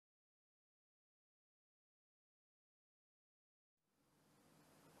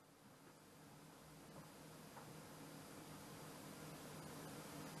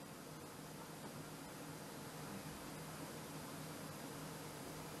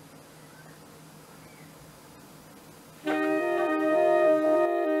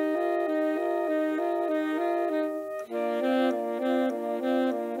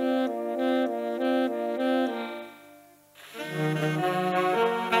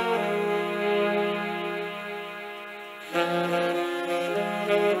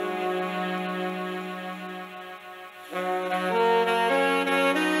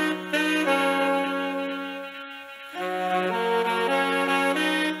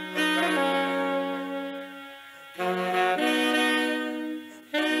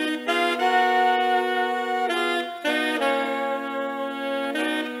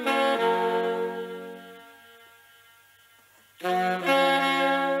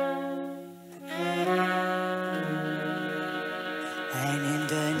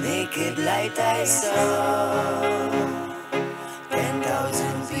naked light I saw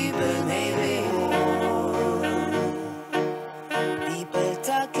 10,000 people, maybe more. People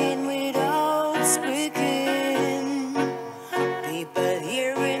talking without speaking, people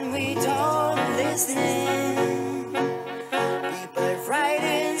hearing without listening, people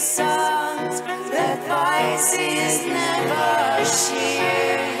writing songs that voices never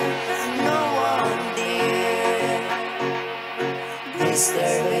share. No one dare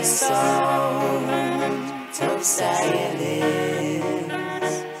disturb the sound of silence.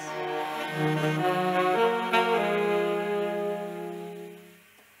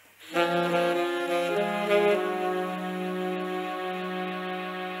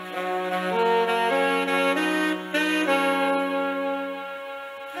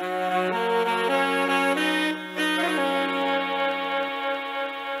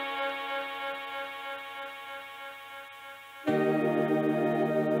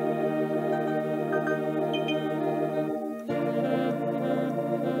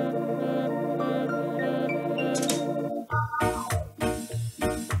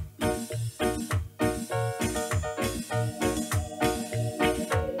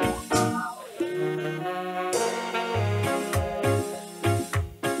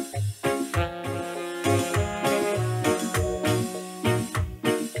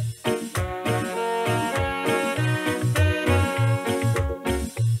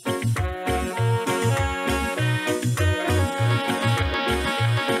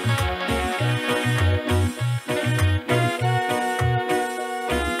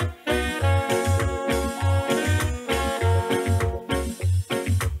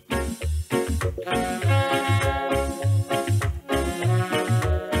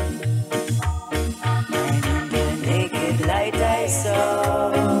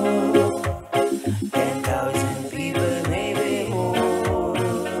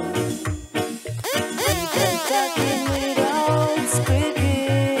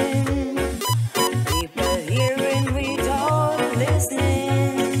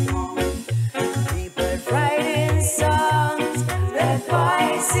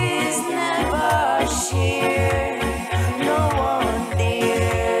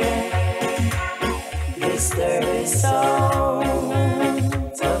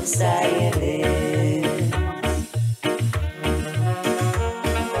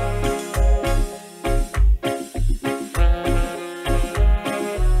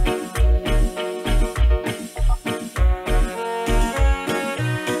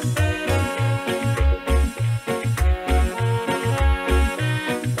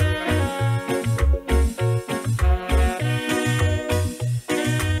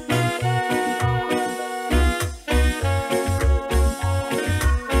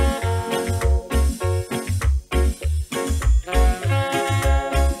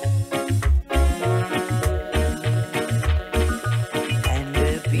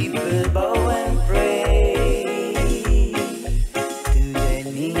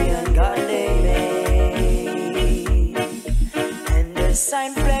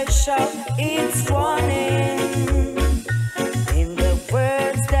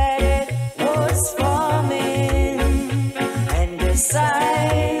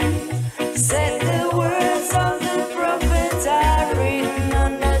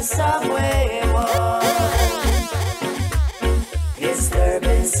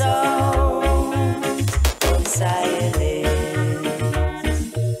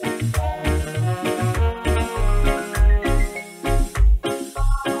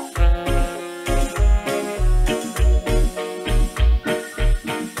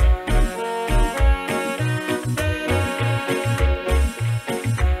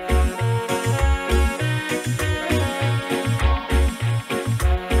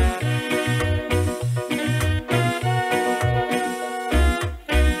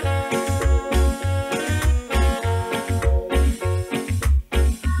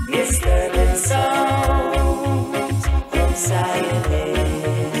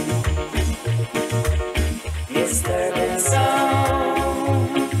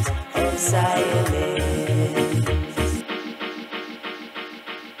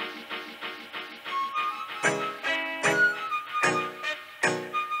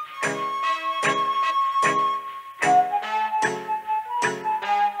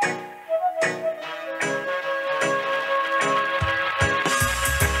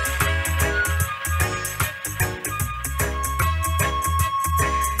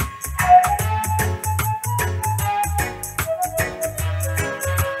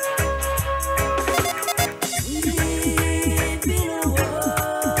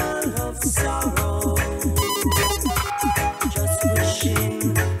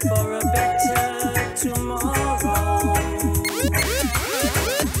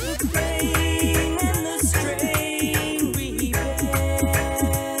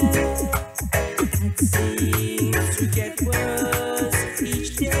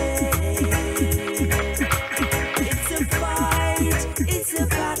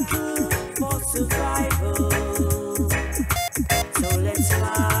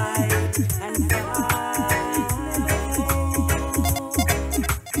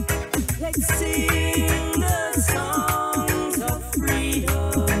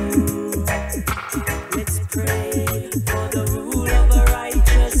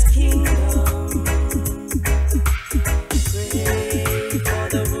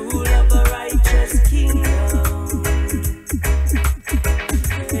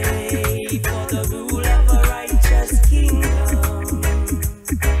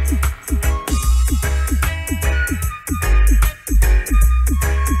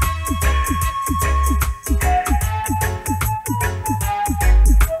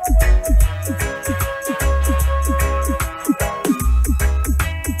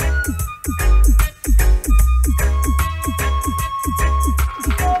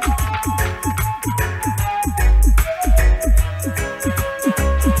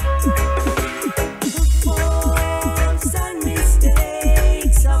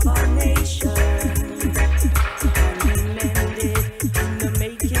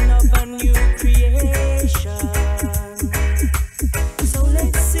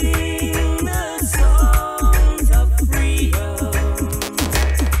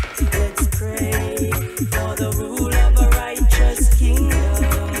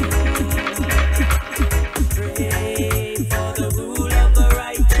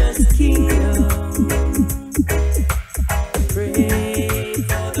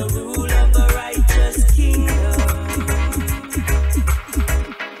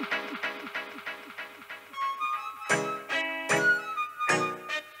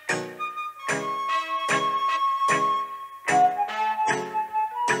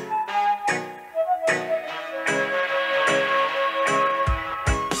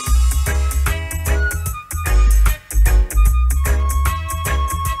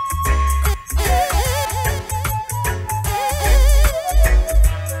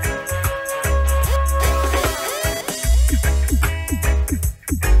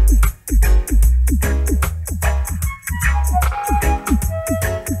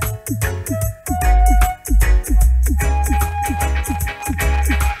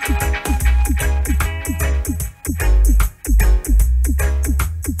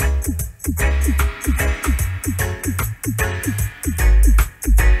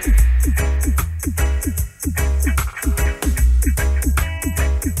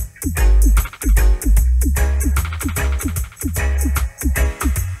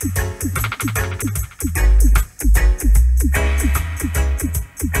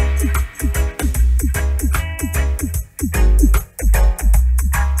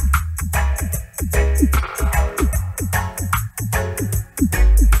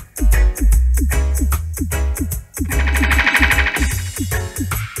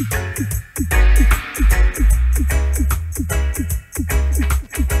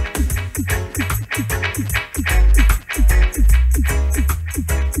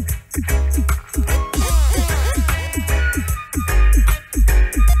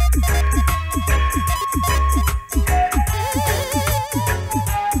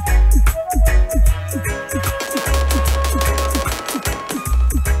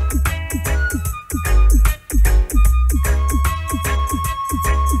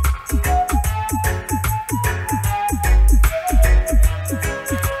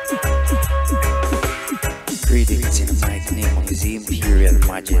 Greetings in the mighty name of His Imperial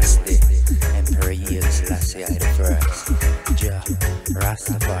Majesty, Imperial Selassie I the First, Jah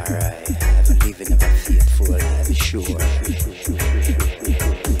Rastafari, ever living, ever faithful, ever sure.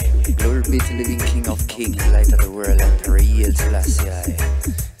 Glory be to the living King of Kings, light of the world, Imperial Selassie I.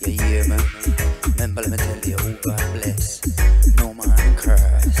 You hear me? Remember, let me tell you, who God bless, no man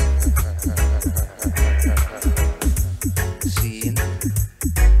curse. See?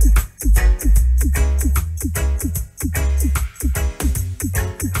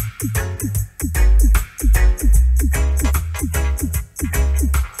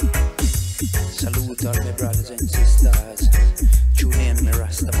 Salute all my brothers and sisters. Tune in, my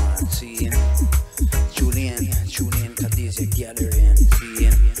Rasta man. Seeing, tune in, cause this a gathering.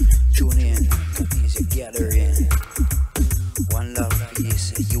 Seeing, tune in, cause this a gathering. One love,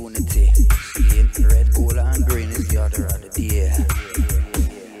 peace, unity. Seeing, red, gold, and green is the order of the day.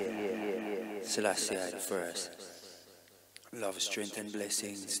 Selassie I the First. Love, strength, and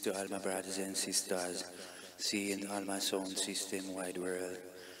blessings to all my brothers and sisters. Seeing all my sound system, wide world.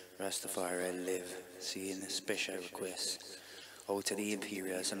 Rastafari live, seeing a special request out to the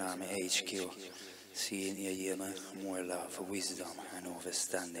Imperials and Army HQ, seeing you hear me, more love, wisdom and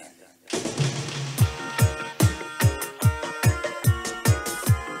understanding.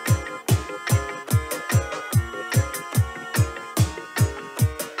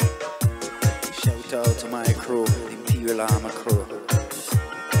 Shout out to my crew, the Imperial Army crew,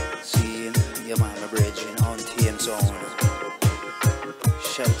 seeing your mama bridge in on Thames Zone.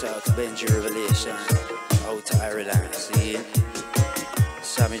 Shout out to Benji Revelation, out to Ireland, see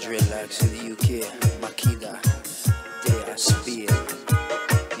Sammy Dreadlocks in the UK, Makida, they are Spain.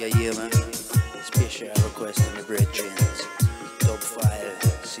 You hear me? Special request in the bridges, dub file,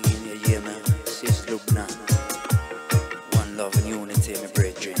 seeing you hear me? Sis Lubna, one love and unity in the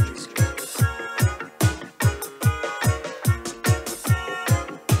bridges.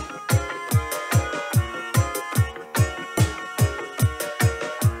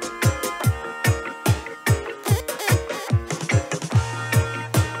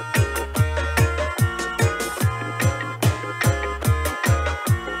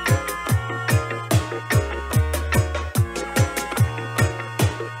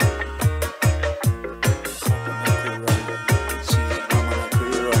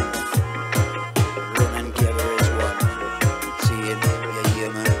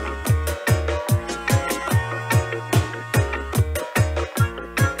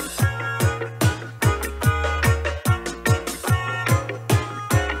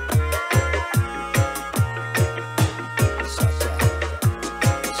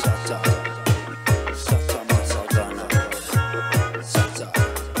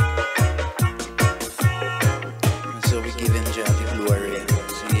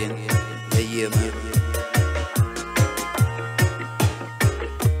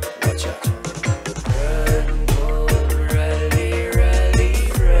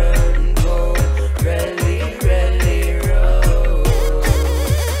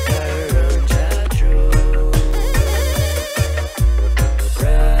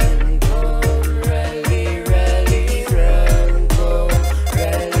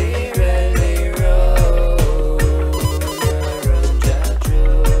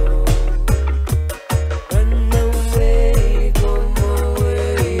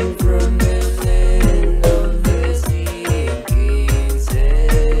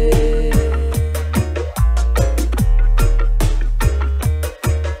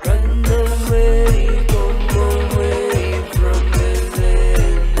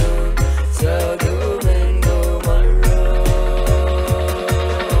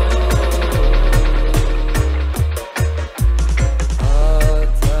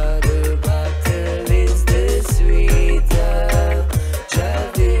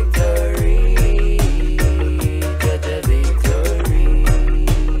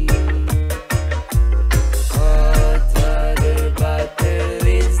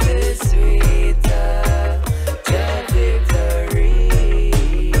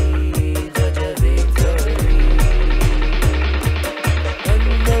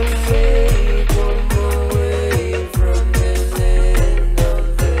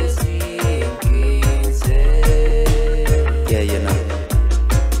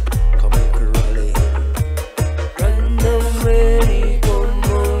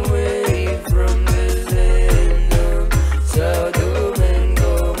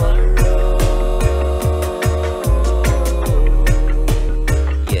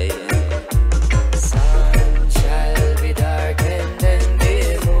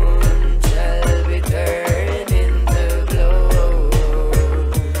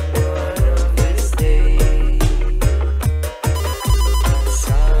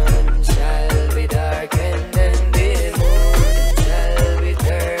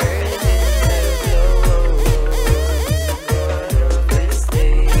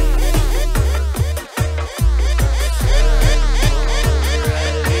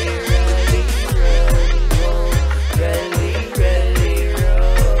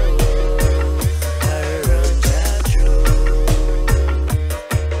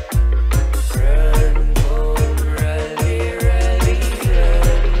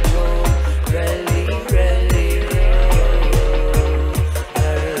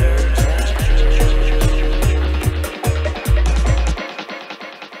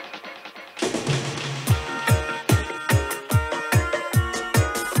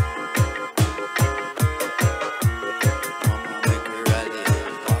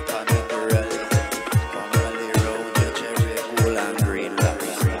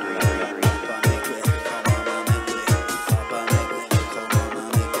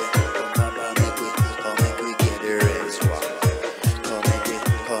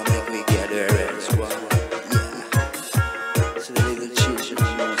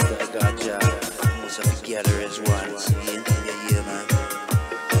 gather as one. See, yeah, man.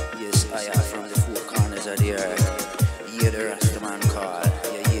 Yes, I am from the four corners of the earth. Yeah, the Rastaman call.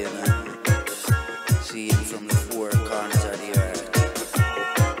 Yeah, man. See, from the four corners of the earth.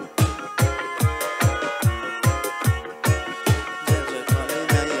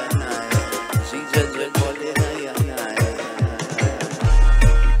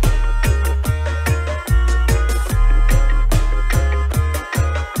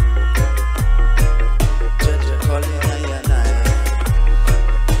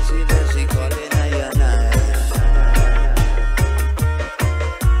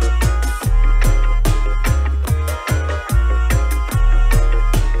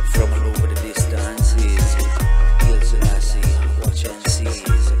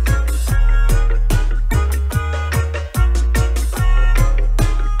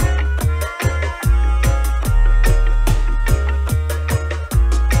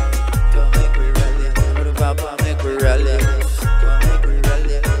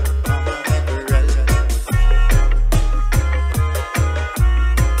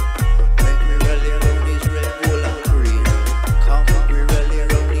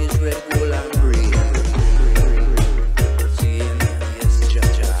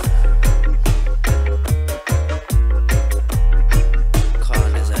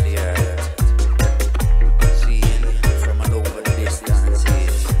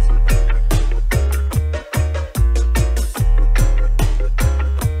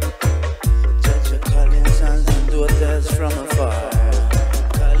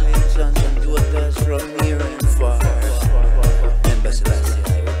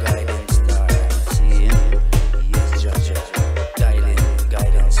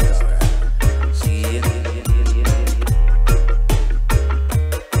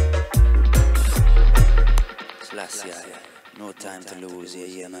 No time to lose,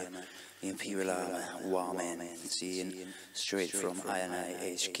 yeah, man. Imperial warming, seeing straight from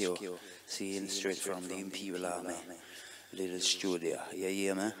I HQ, seeing straight from the Imperial Army, little studio,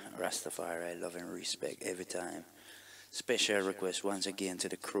 yeah, man. Rastafari, love and respect every time. Special request once again to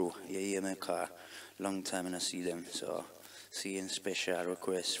the crew, yeah, man, car. Long time and I see them, so seeing special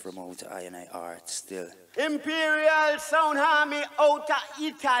requests from out I art still. Imperial Sound Army out of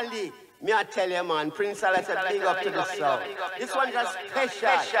Italy. Me I tell you, man, Prince Alice a big up to the sound. This one's a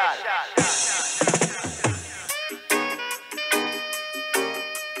special.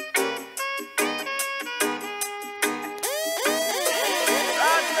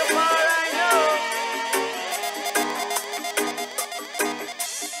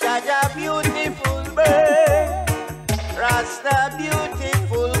 Rasta beautiful bird, Rasta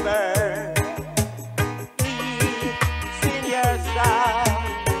beautiful bird. Please sing your song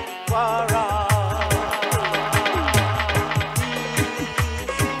for all. Please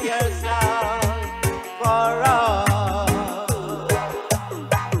sing your song for all.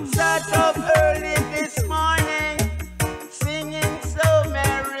 Sat up early this morning, singing so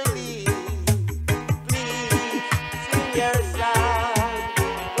merrily. Please sing your song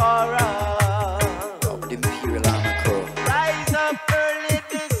for us. Of the Imperial Army crew. Rise up early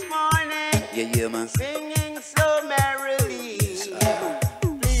this morning, Yeah, man. singing so merrily. Please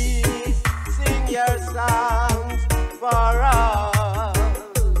sing your songs for us.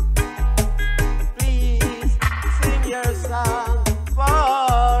 Please sing your song for us.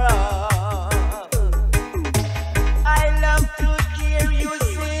 I love to hear you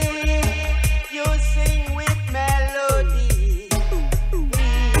sing with melody.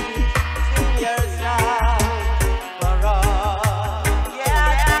 Please sing your song for us.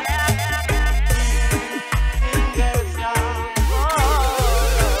 Yeah. Please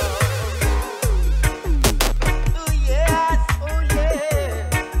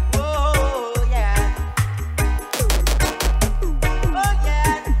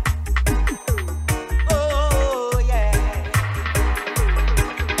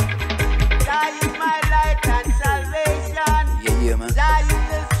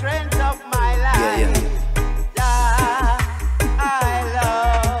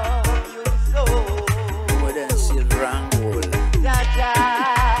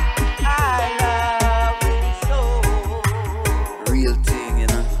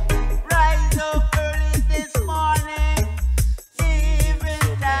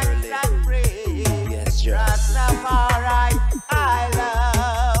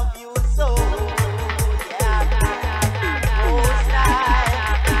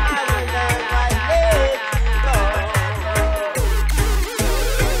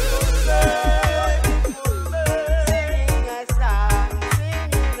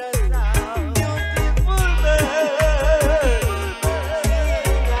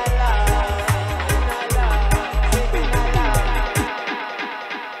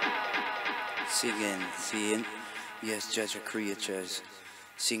judge of creatures.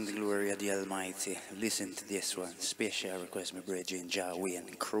 Sing the glory of the Almighty. Listen to this one. Special request, my brethren, Jah Wayne,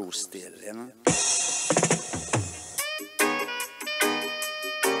 crew still, you know?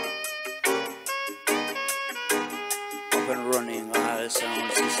 Up and running, all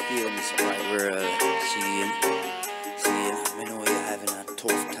sound systems, right world. Seeing, I know you're having a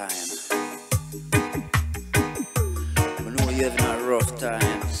tough time. I know you're having a rough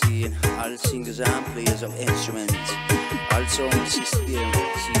time. Seeing all singers and players of instruments. All sound system,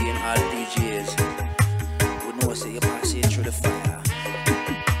 seeing all DJs. We know say you're passing through the fire.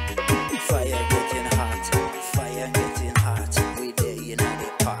 Fire getting hot. We there in the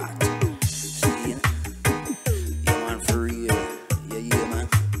part. Seeing, yeah man for real. Yeah man.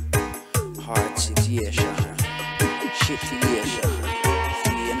 Hard situation. Shittiation.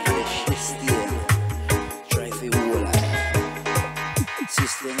 Seeing how the shit still. Try for whole life.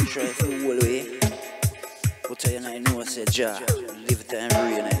 System try for whole way. But I know I said Jah, live it and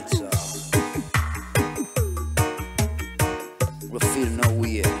reign it, so we feel no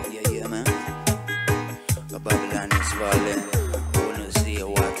way, yeah man. But Babylon is falling. Wanna see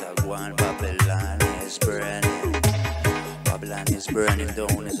what I want. Babylon is burning. Babylon is burning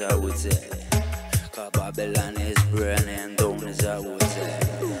down, as I would say. Cause Babylon is burning down, as I would say.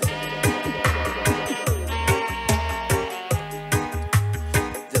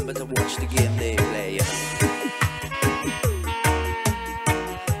 Them better watch the game they play, yeah.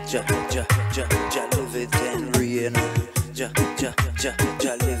 Jah live it and reign. Jah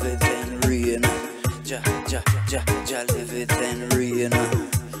live it and reign. Jah live it and reign.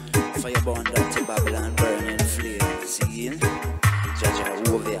 Fire burn down to Babylon burning flame. Seeing Jah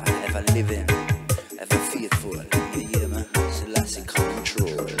over here, ever living, ever faithful. Yeah man, Selassie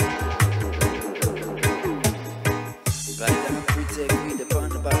control. Guide and protect me upon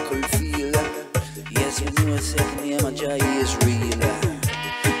the battlefield. Yes, you know second name of Jah is real.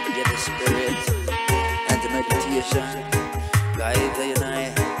 Spirit and the meditation guide and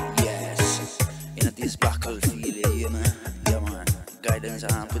I, yes, in this battlefield, you know, yeah man, guidance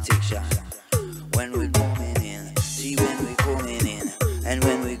and protection. When we coming in, see when we coming in, and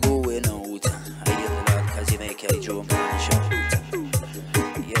when we going out, I hear the Lord cause he make a jump and shout.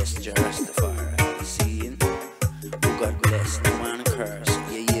 Yes, Jah Rastafari, seeing, who God bless, no man curse,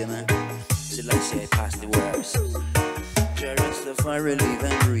 yeah man, till I say I pass the words. Jah Rastafari live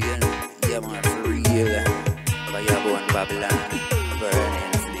and reign. Yeah man, for real. Fire burn Babylon,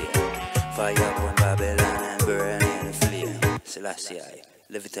 burning flame. Fire burn Babylon and burning flame. Selassie,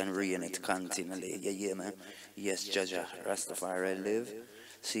 live it and reign it continually. Yeah man. Yes, Jah Rastafari live.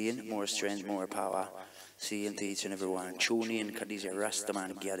 Seeing more strength, more power. Seeing to each and everyone. Tune in, cause these are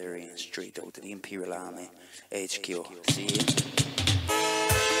Rastaman gathering straight out of the Imperial Army HQ. Seeing.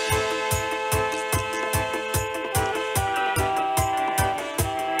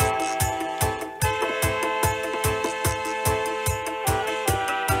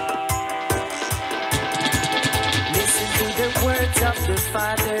 Of the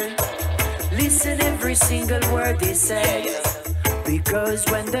Father, listen every single word he says. Because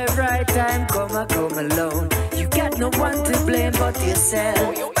when the right time come, I come alone. You got no one to blame but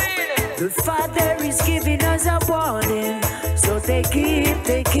yourself. The Father is giving us a warning, so take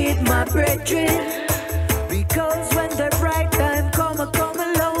it, my brethren. Because when the right time come, I come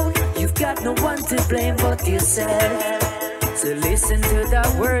alone. You've got no one to blame but yourself. So listen to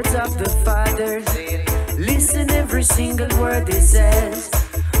the words of the Father. Listen every single word he says.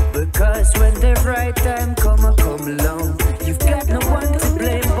 Because when the right time come, I come along. You've got no one to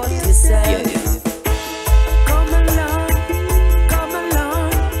blame but yourself. Come along, come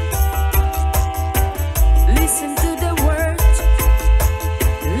along. Listen to the words.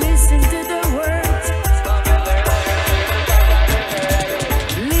 Listen to the words.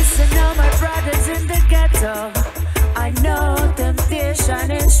 Listen now, my brothers in the ghetto. I know temptation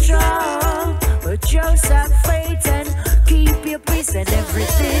is strong, but just have faith and keep your peace and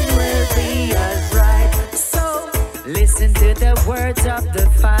everything will be alright. So, listen to the words of the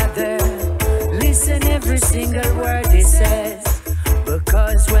Father. Listen every single word he says.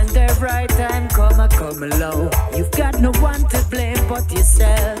 Because when the right time come, I come along. You've got no one to blame but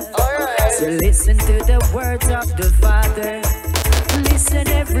yourself. So listen to the words of the Father. Listen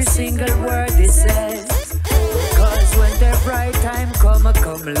every single word he says. Because when the right time come, I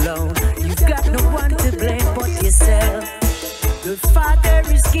come alone. You've got no one to blame but yourself. The Father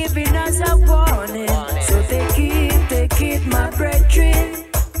is giving us a warning, so take it, my brethren.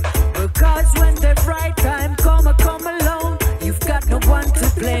 Because when the right time come, I come alone. You've got no one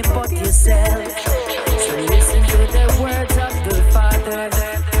to blame but yourself. So listen to the words of the Father.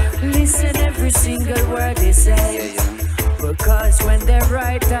 Listen every single word he says. Because when the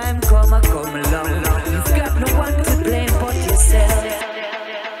right time come along, you've got no one to blame but yourself.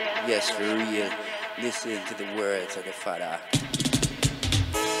 Yes, for real. Listen to the words of the Father.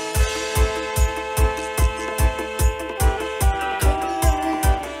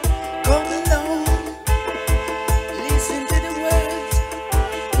 Come along, listen to the words.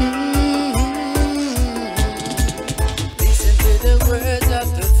 Listen to the words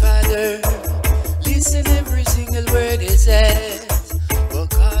of the Father. Listen every single word he says.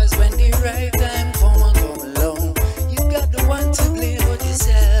 Because when the right time come along, you got the one to blame but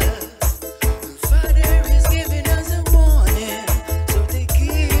yourself. The Father is giving us a warning, so take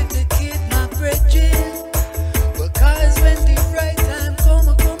it, my brethren. Because when the right time come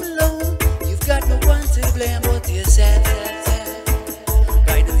along, you've got no one to blame but yourself.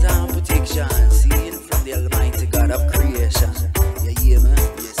 Guidance and protection, seen from the Almighty God of creation. You hear me?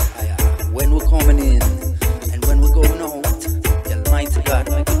 Yes, I am. When we're coming in and when we're going out, the Almighty God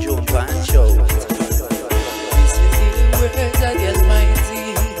make a jump and shout. Listen to the words of the Almighty.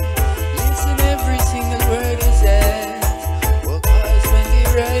 Listen every single word he says. Because when the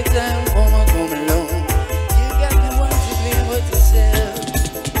right time come along, you got no one to blame but yourself.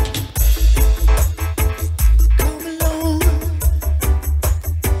 Come along,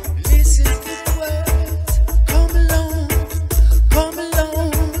 listen to the words. Come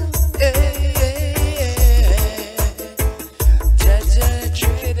along, yeah, Jaja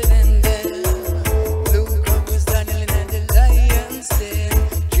treated and then Luke was Daniel and the lion's den.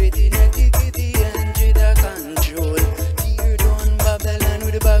 Dreading a diggity and dread a control. Tear down Babylon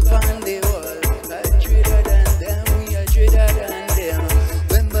with the back on the wall. I dreader than them, we are dreader than them.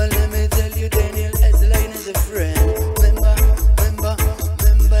 Remember, let me tell you, Daniel as the lion is a friend. Remember,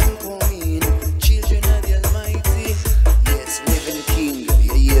 and come in. Children of the Almighty. Yes, living King,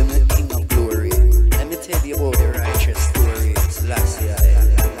 you hear me, King of glory. Let me tell you about the righteous stories last year.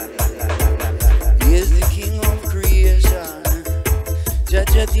 He is the King of creation.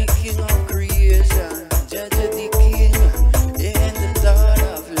 Jaja the King of creation. Jaja the King and the Lord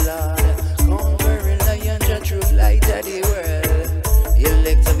of Lord. Conquering lion, the true light of the world.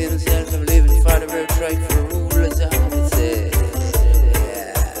 Elect of himself of living Father, very right for rulers of the say.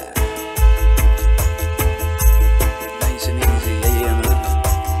 Nice and easy, you hear me?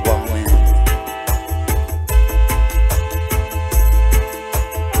 One win.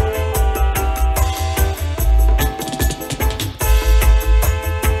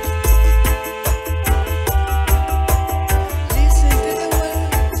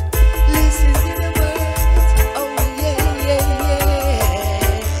 Listen to the words, oh yeah.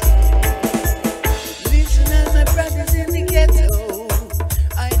 Listen all my brothers in the ghetto.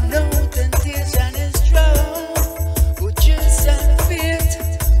 I know temptation is strong, but just have faith,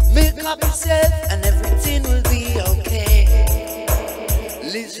 make up yourself and everything will be okay.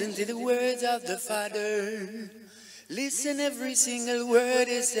 Listen to the words of the Father. Listen every single word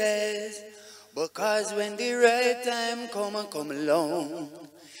he says. Because when the right time come along,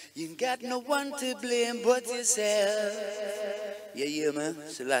 you got no one to blame but yourself. You hear me?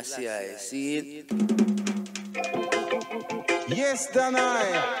 Selassie, I see it. Yes,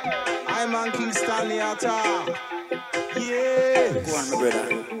 Danai. I'm on King Stanley Atta. Yes. Go on, my brother.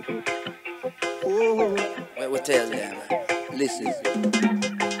 Oh, What we tell them? Listen.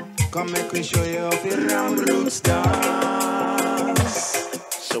 come make me show you how the round roots dance.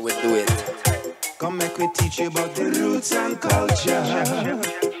 So we do it. Come make me teach you about the roots and culture.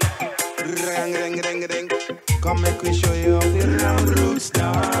 Ring, ring, ring, ring. Come make me show you how the round roots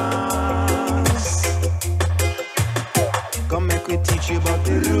dance. Come make me teach you about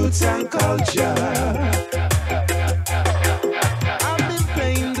the roots and culture. I've been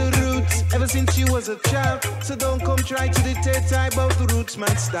playing the roots ever since you was a child. So don't come try to dictate about the roots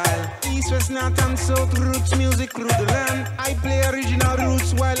man style. East, west, north and south roots music through the land. I play original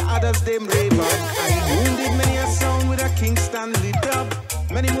roots while others them rave on. I wounded many a sound with a Kingston lit up.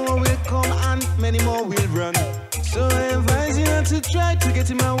 Many more will come and many more will run. So I advise you not to try to get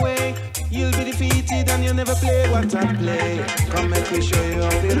in my way. You'll be defeated and you'll never play what I play. Come make me show you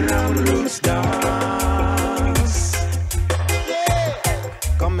how the round roots dance.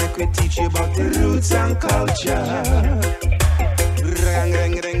 Come make me teach you about the roots and culture. Ring,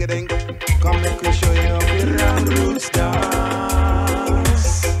 ring, ring, ring. Come make me show you how the round roots dance.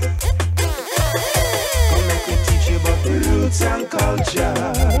 Come make me teach you about the roots and culture.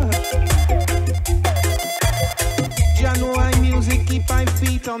 You know I music keep my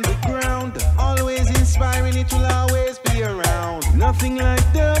feet on the ground. Always inspiring, it will always be around. Nothing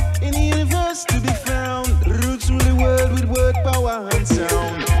like that in the universe to be found. Roots rule the world with word, power and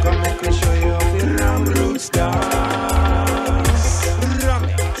sound. Come make me show you how the round roots dance.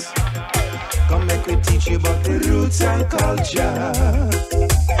 roots and culture.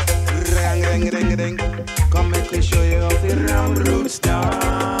 Ring, ring, ring, ring. Come make me show you how the ram roots dance.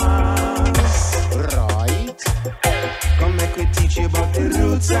 Right. Come make me teach you about the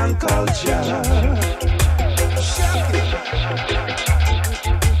roots and culture.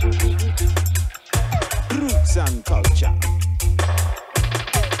 Roots and culture.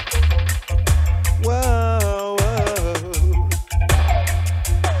 Whoa, whoa.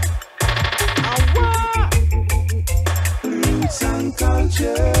 Roots and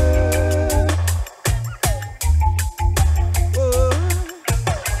culture. Whoa.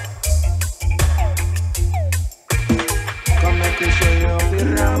 Come make me show you how the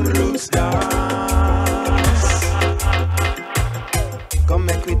ram roots dance. Come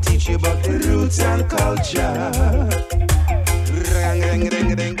make me teach you about the roots and culture. Ring, ring,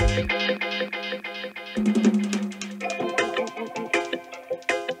 ring, ring.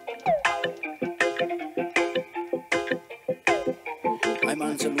 I'm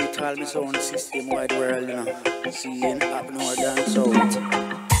on salute all my sound system wide world, you know. Seeing up north and south.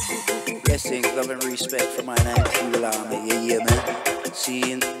 Blessings, love and respect for my Imperial army, yeah, man.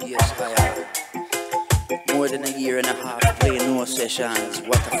 Seeing, yes, I am. More than a year and a half playing no sessions.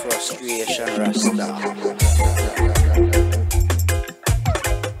 What a frustration, Rasta.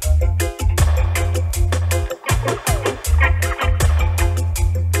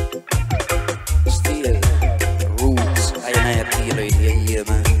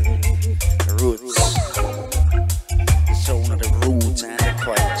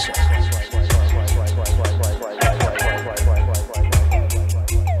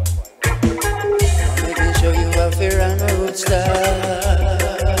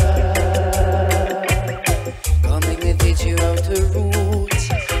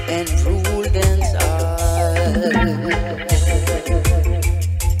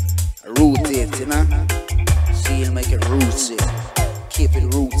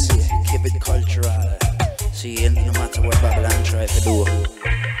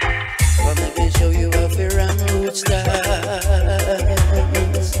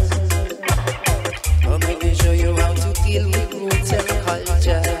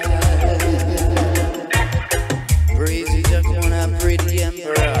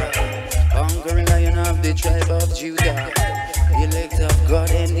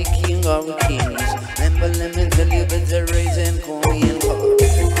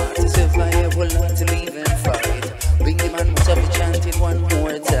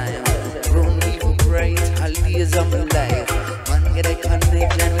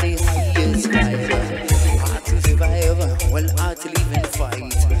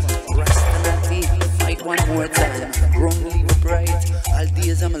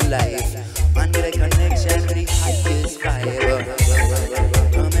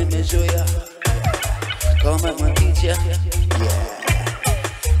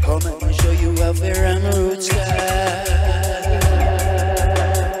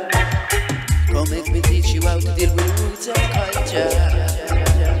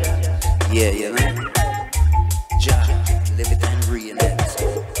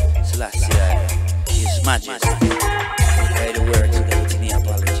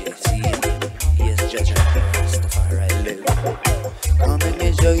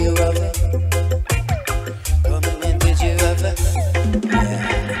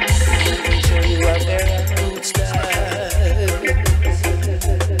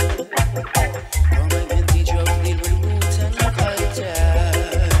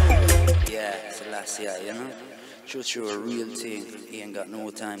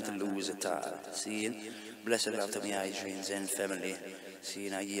 Blessed love to my Adrians and family.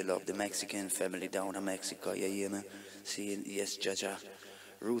 Seeing I yield up the Mexican family down in Mexico, yeah, yeah, man. Seeing, yes, Jaja.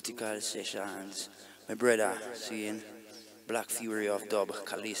 Rutical sessions. My brother, seeing Black Fury of Dub,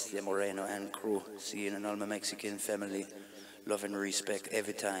 Caliste, Moreno and crew. Seeing and all my Mexican family. Love and respect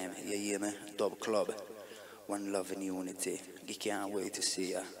every time, yeah, yeah, man. Dub Club. One love and unity. You can't wait to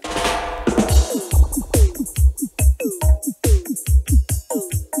see ya.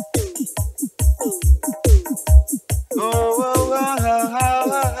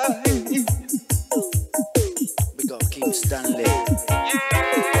 Big up King Stanley.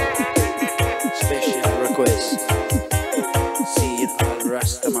 Special request. See it all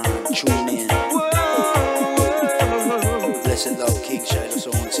Rastaman. Tune in. Blessed love King Shiloh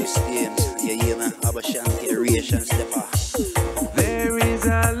Sound Systems. Yeah, yeah, man. Abashanti, Ration Stepper. There is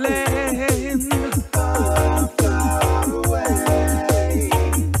a land far, far away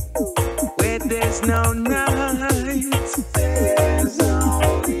where there's no night, there's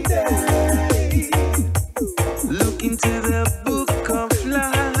only day. Look into the book of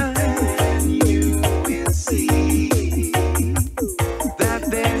life and you will see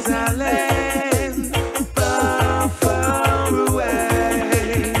a land far, far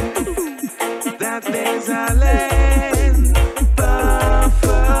away. That there's a land far,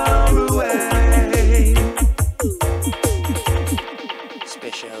 far away.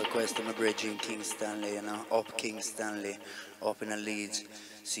 Special request to my bridge in King Stanley, you know, up King Stanley, up in the Leeds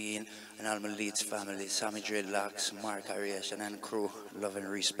scene, and all my Leeds family, Sammy Dreadlocks, Mark Ariation and crew, love and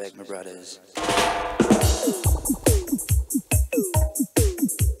respect my brothers.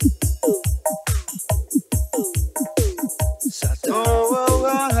 Sata.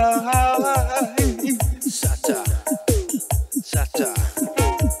 Sata. Sata.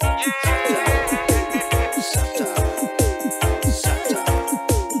 Sata. Sata.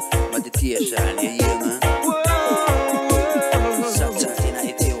 Meditation, you hear me? Sata in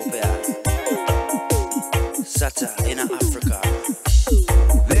Ethiopia. Sata in Africa.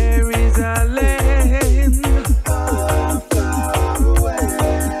 There is a land far, far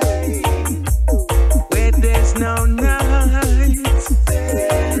away, where there's no night,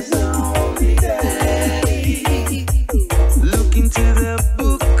 there's only day. Look into the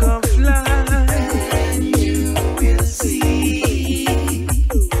book of life, and you will see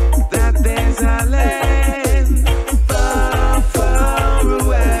that there's a land far, far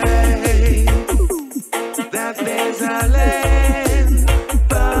away. That there's a land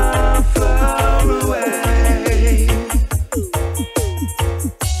far, far away.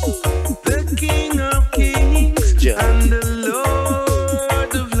 The King of Kings and the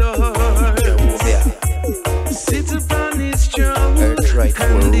Lord of Lords sits upon his throne,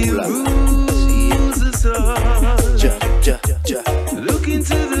 and he rules us all. Look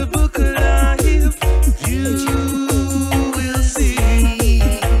into the book of life, you will see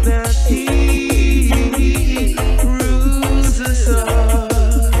that he rules us all.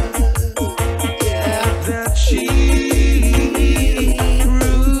 That she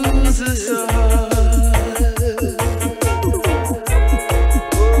rules us all.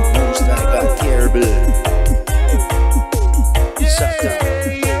 Most I got terrible. Sata.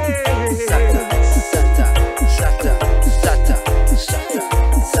 Sata. Sata. Sata. Sata. Sata.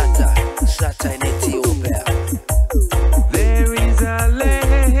 Sata. Sata in Ethiopia. There is a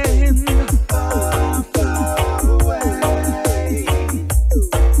land far, far away,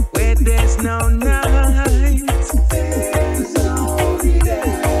 where there's no night, there's only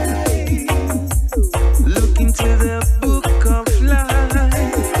day. Look into the book of life,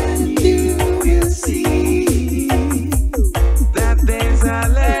 and you will see that there's a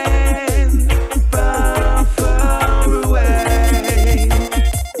land far, far away.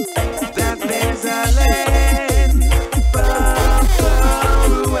 That there's a land far, far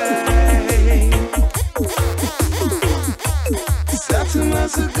away.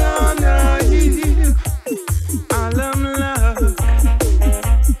 Satimas are gonna hear alam love.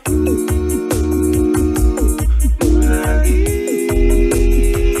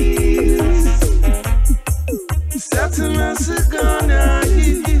 Satimas are gonna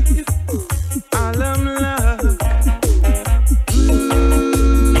hear alam love.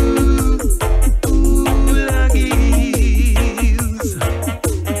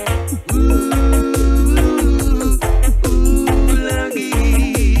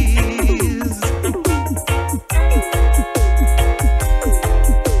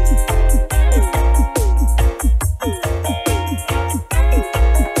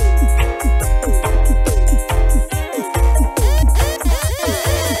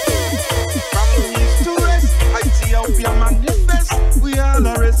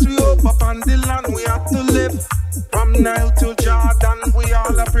 From Nile to Jordan, we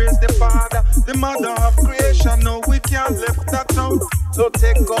all praise the Father, the mother of creation. No, we can't left that out. So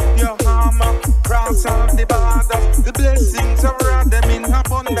take up your hammer, cross on the border. The blessings of God, them in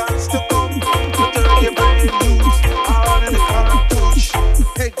abundance to come. To turn your brain loose, all in the cartouche.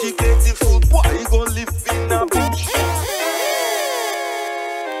 Educate the food, boy, you gon' live in a bush.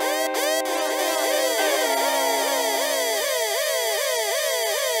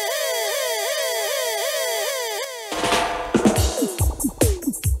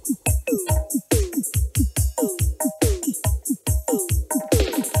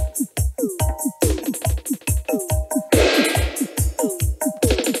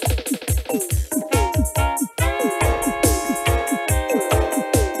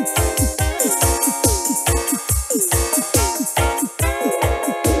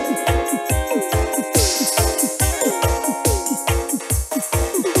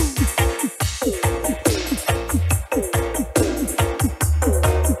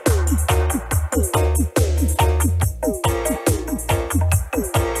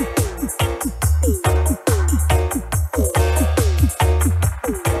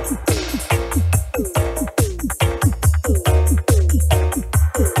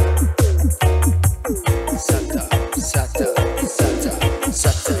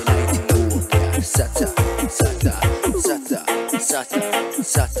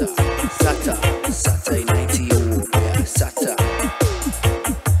 Sata, Sata, Sata in Ethiopia, Sata,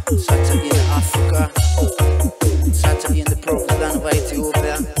 Sata in Africa, Sata in the promised land of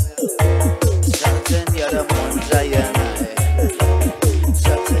Ethiopia, Sata in the other one Zion,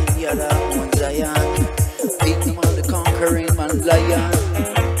 Sata in the other one Zion, Kingdom of the conquering man Zion,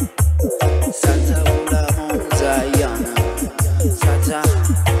 Sata Ula Mount Zion, Sata,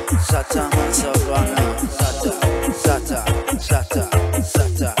 Sata man Savannah, Sata, Sata, Sata,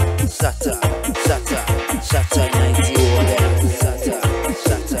 Sata, Sata, Sata, Sata in Ethiopia, Sata,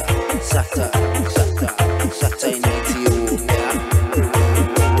 Sata, Sata, Sata, Sata in Ethiopia.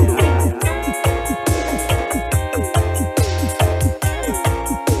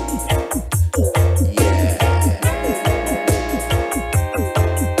 Yeah.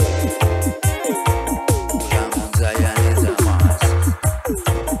 Ulamon Zion is a must.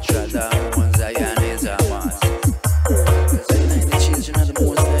 Shadamon Zion is a must. Children of the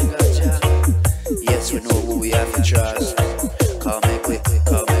most high God, Jah. Yes, we know who we have to trust. Come make we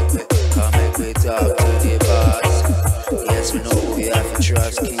talk to the boss. Yes, we know who we have to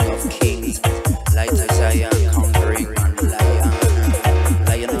trust. King of kings, light of Zion, conquering and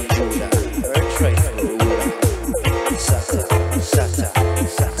Lion of Judah, earth rightful ruler. Sata, Sata,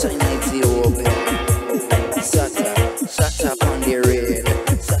 Sata in Ethiopia. Sata, Sata upon the red,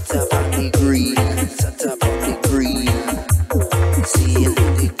 Sata upon the green, Sata upon the green. Seeing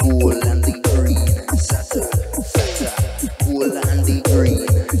the gold and the green, Sata, Sata, gold and the green,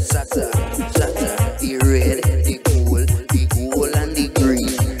 Sata, Sata, the red, the gold and the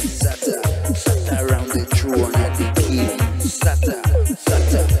green, Sata, Sata around the throne of the king, Sata,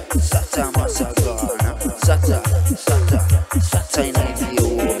 Sata, Sata Masagana, Sata, Sata, Sata in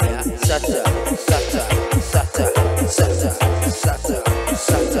Ethiopia, Sata, Sata, Sata, Sata, Sata,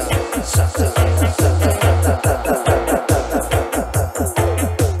 Sata, Sata, Sata.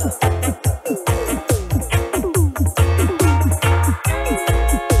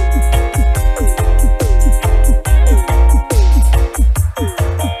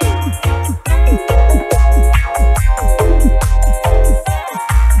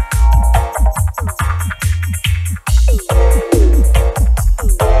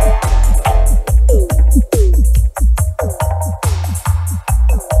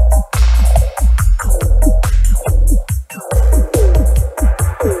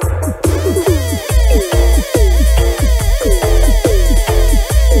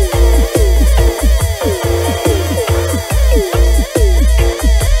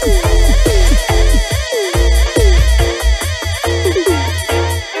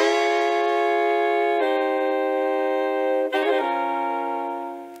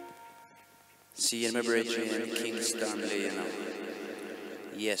 Seeing my brethren in Kingston, you know.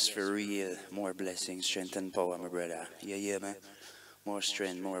 Yes, for real. More blessings, strength and power, my brother. Yeah, man. More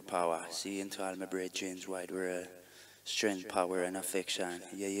strength, more power. Seeing to all my brethren wide world. Strength, power, and affection.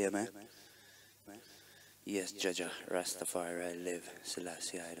 Yeah, man. Yes, Jaja, Rastafari, I live.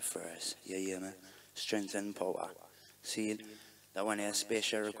 Selassie, I the first. Yeah, man. Strength and power. Seeing that one is a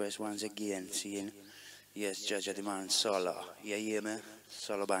special request once again. Seeing, yes, Jaja, the man solo. Yeah, man.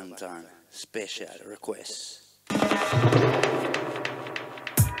 Solo Bantan. Special request.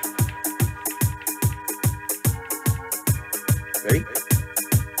 Ready?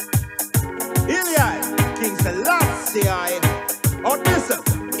 Ilya, King Selassie, on this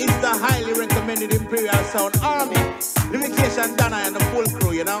is the highly recommended Imperial Sound Army. Limitation Dana and the full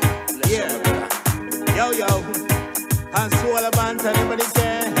crew, you know? Yeah. Yo. And swallow band, anybody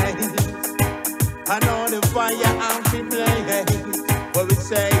can. I know the fire and we play. What we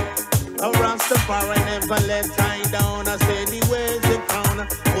say? A Rastafari never let time down. I say the ways the crown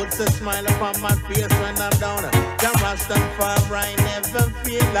puts a smile upon my face when I'm down. The Rastafari never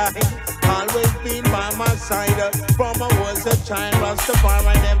feel like always been by my side. From I was a child,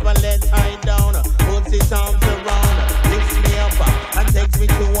 Rastafari never let time down. Puts his arms around, lifts me up and takes me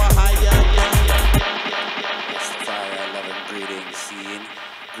to a higher ground. Rastafari, I love and greetings, seeing.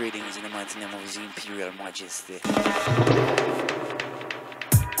 Greetings in the mighty name of His Imperial Majesty.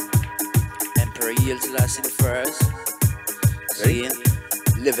 Imperial Selassie the first. See,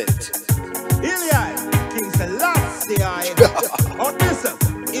 live it. Ilya, King Selassie. On this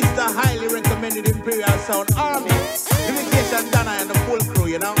is the highly recommended Imperial Sound Army. Limitation Dana and the full crew,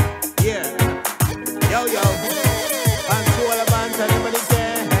 you know? Yeah. Yo. And so all about anybody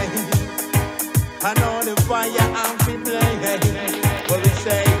can. I know the fire and we play. What we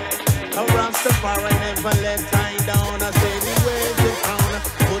say? A Rastafari never let time down. I say the ways the crown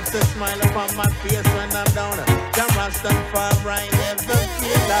puts a smile upon my face when I'm down. The Rastafari never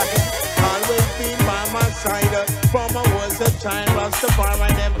feel like always been by my side. From I was a child, Rastafari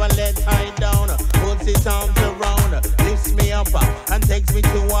never let I down. Puts his arms around, lifts me up and takes me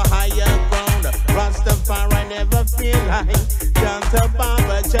to a higher ground. Rastafari never feel like Janta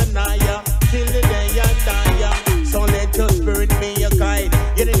Baba Janaya till the day I die. So let your spirit be your guide.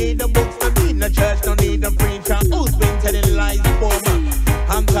 You don't need no books, don't need no church, don't need no preacher. Who's been telling lies for me?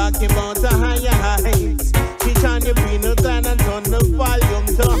 I'm talking about the higher heights. Teach on your peanut gland and turn the volume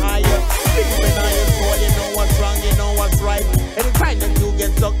to higher. When I am soul, you know what's wrong, you know what's right. Anytime that you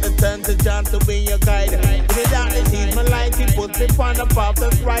get stuck, the turn to John to be your guide. In the darkness, he's my light, he puts me on the path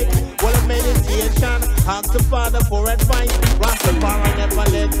that's right. Well, a meditation, ask the Father for advice. Rastafari never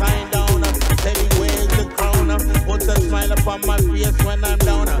let time down. Tell me where's the crown. Puts a smile upon my face when I'm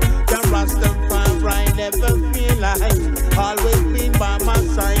down. The Rastafari never feel like always been by my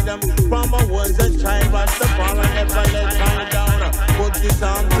side. From I was a child, Rastafari never let time down. Puts his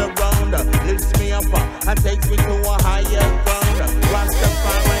arms around, lifts me up and takes me to a higher ground.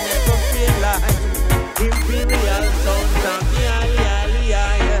 Rastafari never feel like Imperial sound.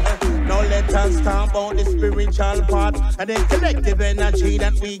 Now let us talk about the spiritual part and the collective energy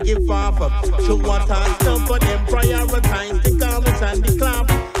that we give off. Show what us done for them, prioritize the garments and the clap.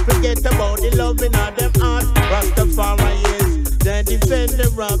 Forget about the love in all them hearts. Rastafari is the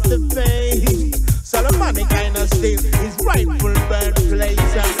defender of the faith. Solomonic dynasty is rightful birthplace.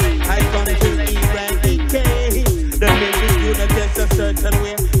 I come to eradicate the living unit just a certain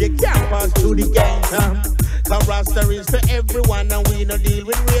way. You can't pass through the gate. Cause Rasta is for everyone and we don't deal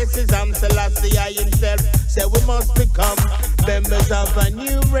with racism. Selassie I himself said we must become members of a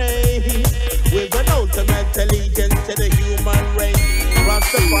new race with an ultimate allegiance to the human race.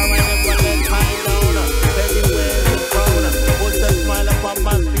 Rastafari never let time down. Everywhere the crown puts a smile upon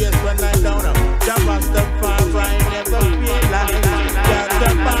my face when I'm down. The Rastafari never feel like just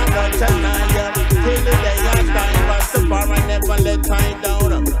a bag of Janaya till the day I die. Rastafari never let time down.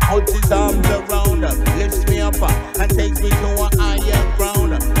 Puts his arms around, lifts me up and takes me to a higher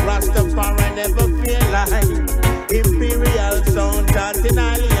ground. Rastafari never feel like Imperial sound. Chanting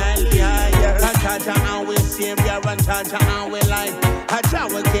Ali Ali higher. Chacha and we savior and Chacha and we life. Chacha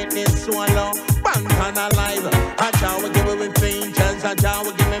we get this swallow, bank on alive. Chacha we give me features. Chacha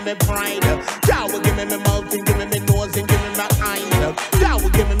we give me pride. Chacha we give me mouth and give me nose and give me my eyes. Chacha we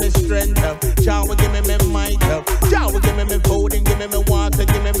give me strength. Chacha we give me might. Chacha we give me food and give me water,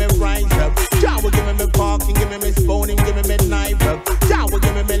 give me rice. Chacha we give me pork and give me spoon and give me knife. Chacha we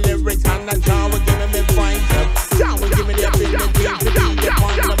give me lyrics and Chacha we give me fight. Chacha we give me the ability to be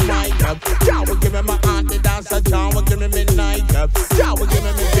upon the mic. Chacha we give me my heart to dance. Chacha we give me night. Chacha we give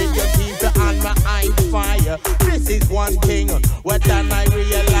me finger teeth and my eye fire. This is one thing what then I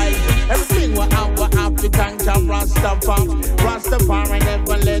realize. Everything what I have to thank Jah Rastafari. Rastafari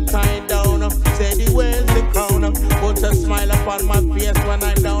never let time down. Say the words the crown. Put a smile upon my face when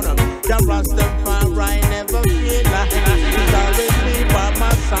I'm down. Jah Rastafari never feel like he's always been by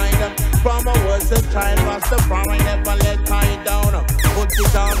my side. From I was a child, Rastafari never let time down. Put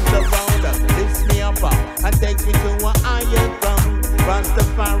his arms around, lifts me up and takes me to a higher ground.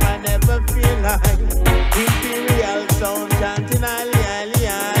 Rastafari never feel like Imperial sound chanting Ali Ali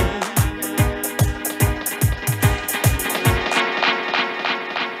Ali.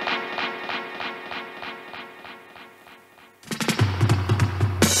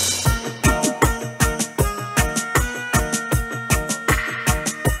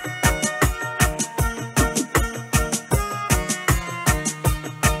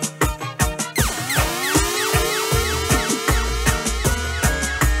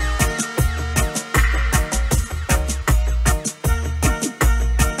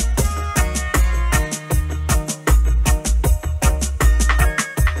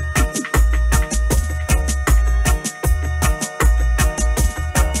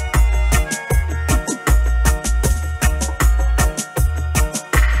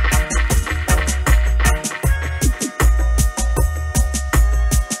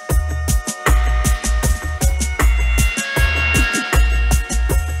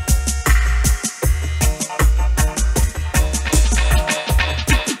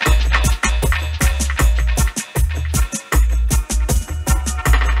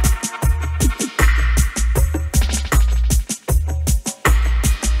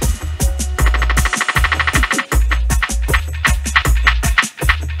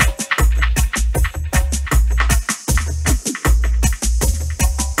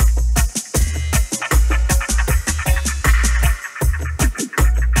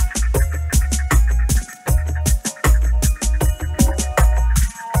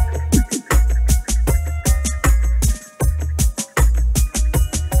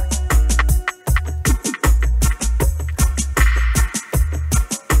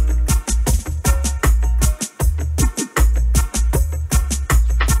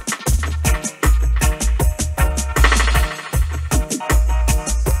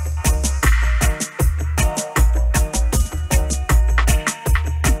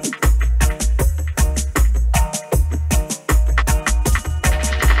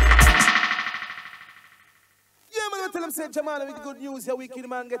 gentlemen, with good news, your wicked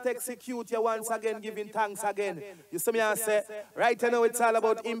man get executed here once again, giving thanks again. You see me and say, right now it's all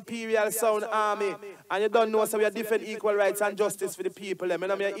about Imperial Sound Army. And you don't know, so we are different equal rights and justice for the people. I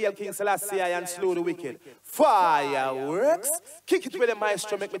mean, I'm here, King Selassie and slew the wicked. Fireworks. Kick it with the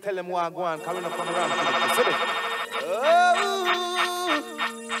maestro, make me tell them what I go on. Coming up on the ramp. See me?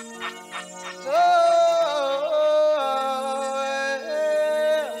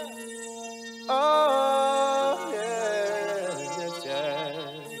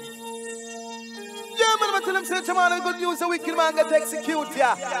 Tomorrow, good news, the wicked man get executed.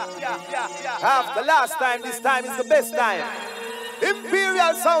 After last time, this time is the best time.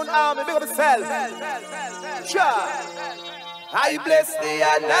 Imperial Sound Army, big up yourself. Sure. I bless the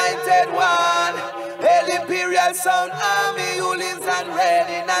anointed one. Hail Imperial Sound Army, who lives and reigns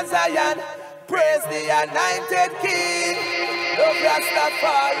in Zion. Praise the anointed King. Love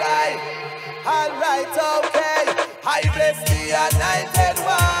Rastafari. All right, okay. I bless the anointed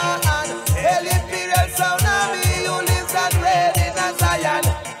one. Hail Imperial Sound Army, who lives and reigns in Zion.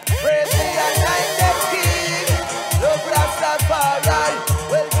 Praise the anointed King. Love Rastafari.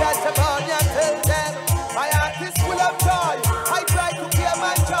 Well, catch them on and tell them my heart is full of joy. I try to clear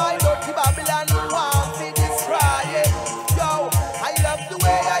my joy, but the Babylon wants to destroy it. Yo, I love the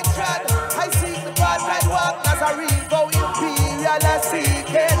way I tread. I see the path I walk, Nazarene, go Imperial and seek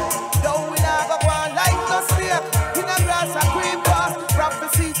it. Yo, we never go on like no snake. In a grass and green path,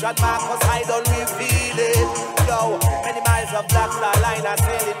 prophecy, John Marcus, I don't reveal it. Yo, many miles of black star line are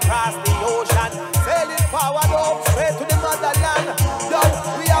sailing past the ocean. Sailing forward up, straight to the motherland. Yo,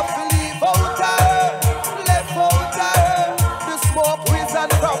 we have to leave out there, left out there. The smoke risen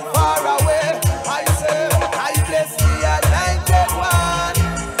from far away. I say, I bless the anointed one.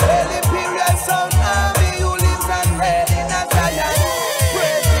 Hail Imperial Sound Army, who lives and reigns in Zion.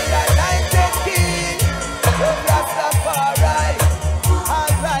 Praise the anointed King. Love Rastafari.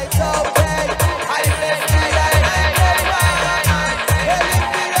 All right, okay. I bless the anointed one. Hail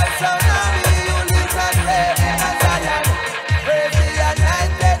Imperial Sound Army, who lives and reigns in Zion. Praise the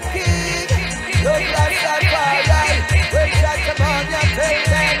anointed King. Love Rastafari. Well, judge them on your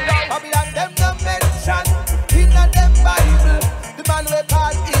tail. Babylon, them no mention in them Bible. The man we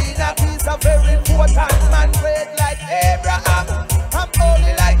call Enoch is a very important man, great like Abraham. I'm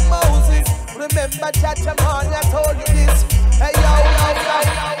holy like Moses. Remember, Judge Amania told you this. Hey, yo, yo, yo.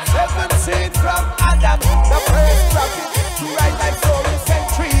 7 seed from Adam, the first prophet to write like story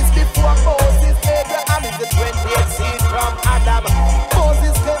centuries before Moses. Abraham is the 28th seed from Adam.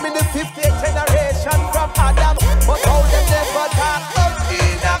 Moses came in the 50th generation from Adam. But how them never talk about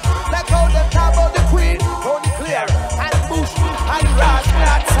Enoch, like how them talk about the Queen, Tony Clear, and Bush, and Raj,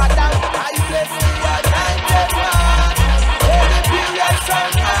 and Saddam. I bless the anointed one. Hail Imperial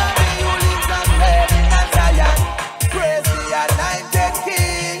Sound Army, who lives and reigns in Zion. Praise the anointed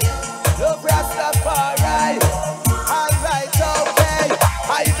King. Love Rastafari. All right, okay.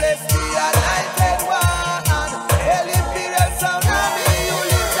 I bless the anointed one. Hail Imperial Sound Army, who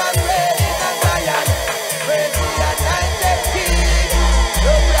lives and reigns in Zion. Praise the anointed King.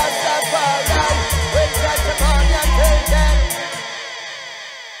 Love Rastafari. Well, judge them on and tell them.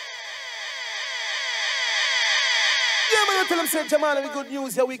 Yeah, man, I tell them, say, Jamal, with good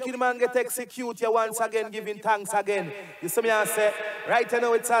news, your wicked man get executed here once again, giving thanks again. You see me and say, right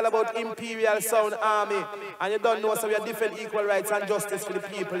now it's all about Imperial Sound Army. And you don't know, so we are different equal rights and justice for the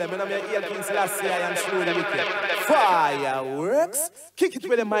people. I mean, I'm here, King Selassie, and slew the wicked. Fireworks. Kick it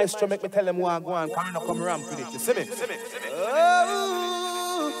with the maestro, make me tell them what I go on. Coming up, come ramp with it. You see me?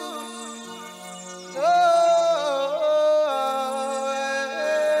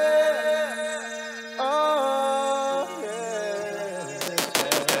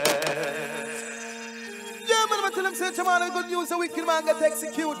 Tomorrow, good news, the wicked man get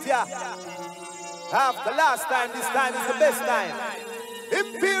executed. After last time, this time is the best time.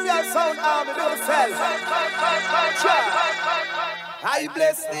 Imperial Sound Army, big up yourself. Sure. I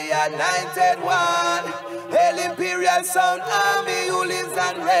bless the anointed one. Hail Imperial Sound Army, who lives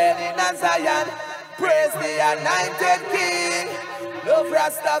and reigns in Zion. Praise the anointed King. Love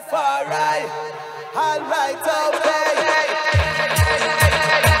Rastafari. All right, okay.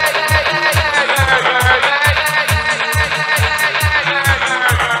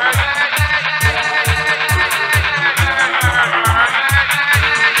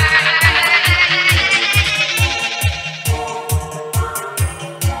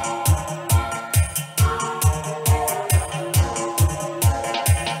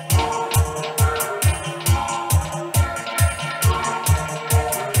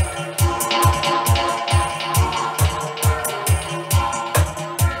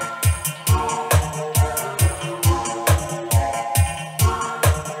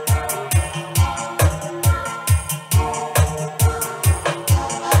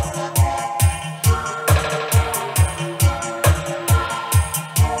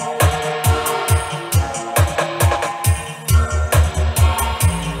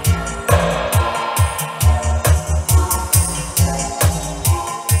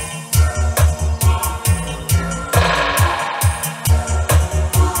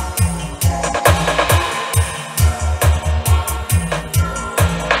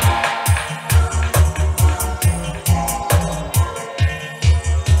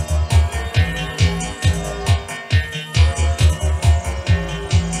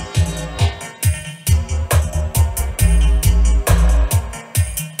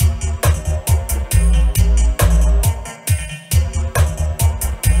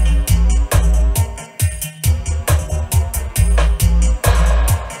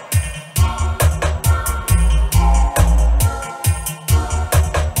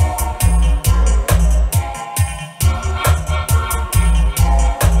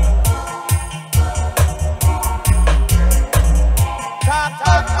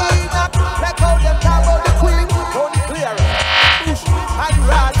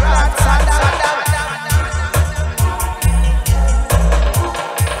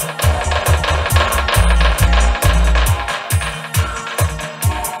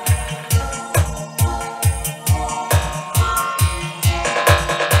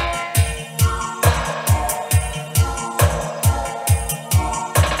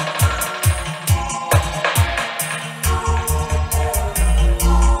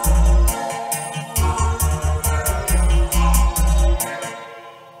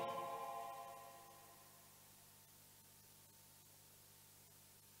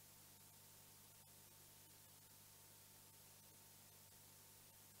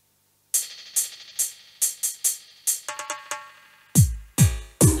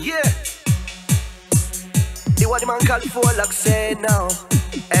 man called for like say now.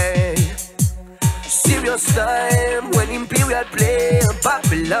 Hey, serious time when Imperial play,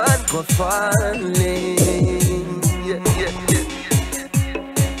 Babylon go falling. Yeah, yeah, yeah.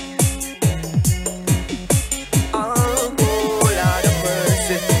 Oh, Lord of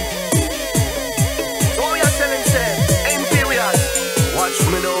mercy. So we are telling say, Imperial, watch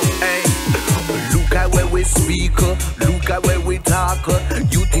me now, hey. Look at where we speak, look at where we talk.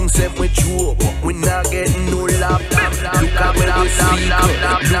 You think say we true, but we not getting no laugh. Look at where we speak,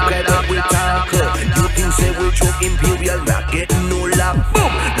 look at where we talk. You think say we true, Imperial not getting no laugh.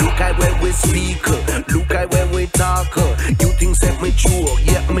 Boom. Look at where we speak, look at where we talk. You think say we true,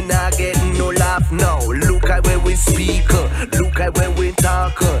 yeah me not getting no laugh. No, look at where we speak, look at where we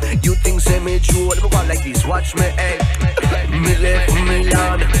talk. You think say me true, let me go like this. Watch me, hey. Me left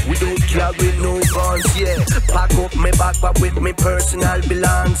Milan, we don't carry no guns, yeah. Pack up my backpack with me personal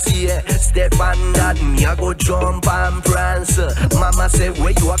belongs, yeah. Step on that, me I go jump and prance. Mama say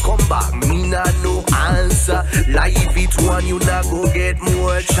where you a come back, me not no answer. Life it one, you not go get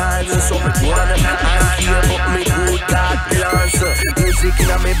more chance. So me wanna and here but me good God plans. Music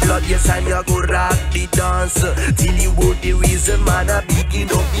in me blood, yes and you go rock the dance. Till you would the reason man I begin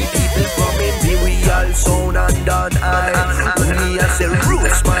up the people from Imperial sound and done high. Me I say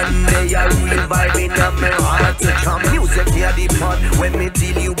roots man, they are real vibing on my heart. Come music near the fun when me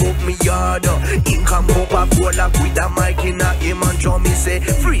till you book me yard. Income up a full up with a mic in a him and drum. Me say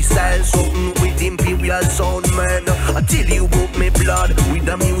freestyle something with Imperial sound man. Until you book me blood with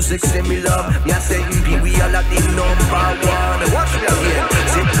the music say me love. Me I say Imperial at the number one. Watch me again.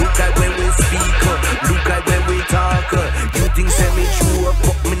 Say look at when we speak, look at when we talk. You think say me true,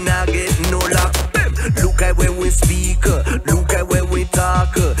 but me not get no luck. Look at where we speak, look at where we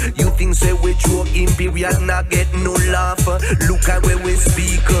talk. You think say we joke, Imperial not get no laugh. Look at where we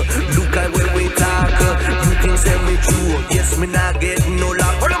speak, look at where we talk. You think say we joke, yes me not get no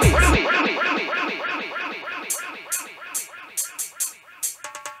laugh. Follow me.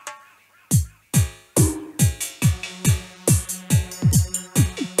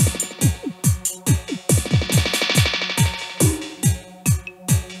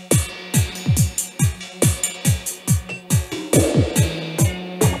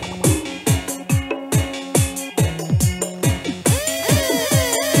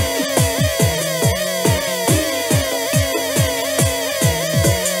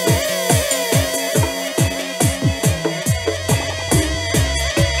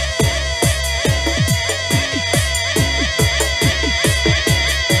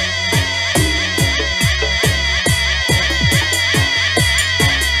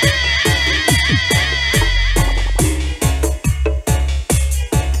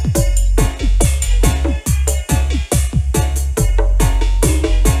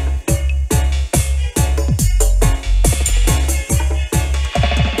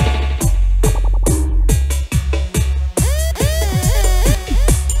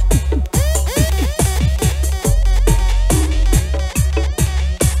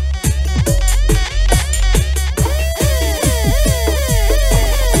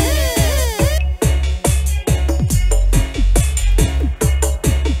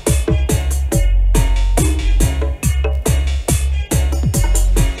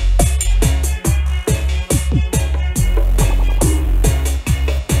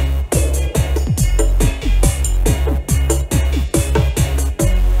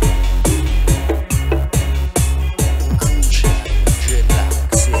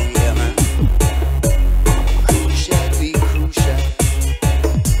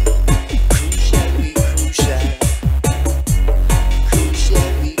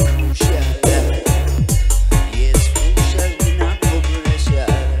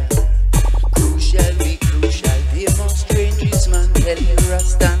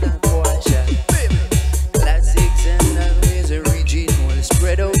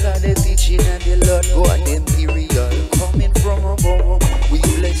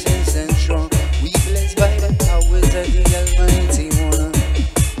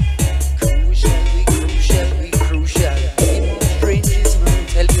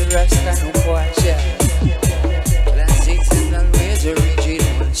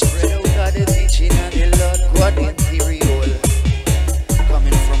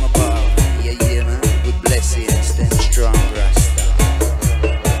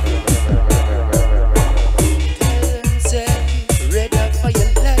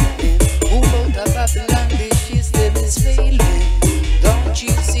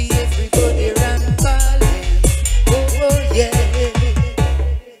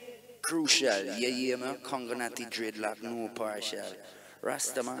 Congo natty dreadlock, no partial.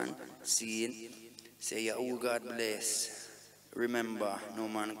 Rastaman, seeing Say, yeah, oh God bless. Remember, no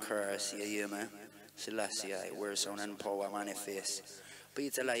man curse, you hear me? Selassie, word, sound and power manifest.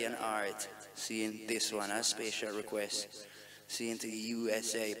 Peter Lion Art, seeing this one, a special request. Seeing to the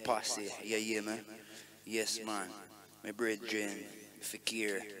USA posse, you hear me? Yes, man. My brethren,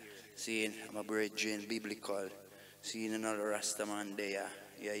 Fakir. Seeing my brethren, biblical. Seeing another Rasta man there,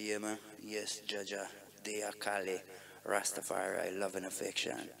 you hear me? Yes, Jaja, they are Kali. Rastafari, love and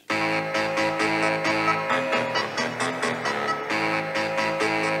affection.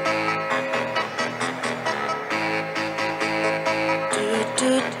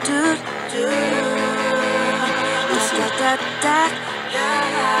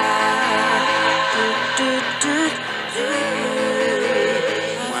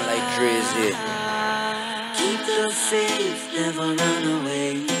 Man like Drizzy. Keep the faith, never run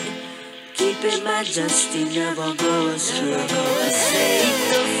away. Keep it majesty, never go astray. Keep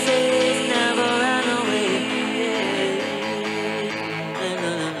the faith, never run away.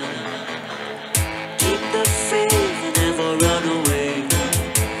 Keep the faith, never run away.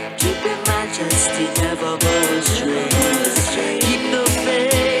 Keep it majesty, never go astray. Keep the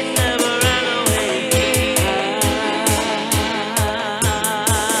faith, never run away.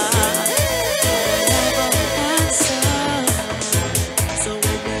 Never answer. So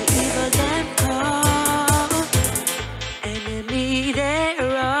when the evil them come, enemy they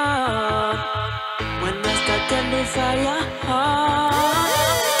run. When Master tell me fire on,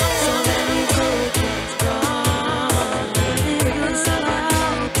 so many good things gone. It was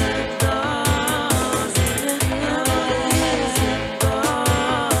about and done. Now there's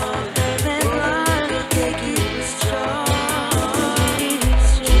gone. Then God will take it strong. Keep the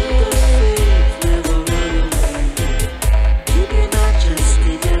faith, never run away. Keep your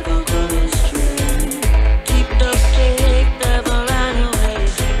majesty, never go astray. Keep the faith, never run away.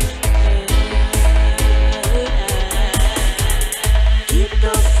 Keep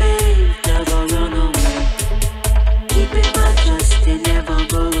the faith, never run away. Keep your majesty, never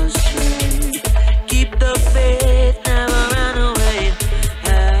go astray. Keep the faith, never run away.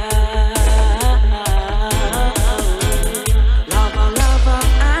 Lava, lava,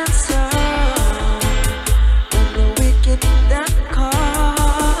 answer. When the wicked that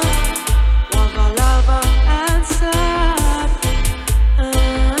call, lava, lava, answer.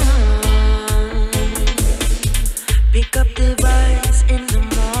 Pick up the vibes in the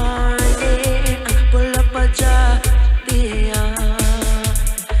morning, pull up a job beyond.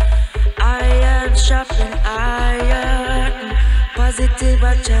 Iron sharpen iron, positive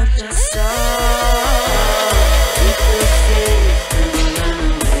I chapter song. Keep the faith, never run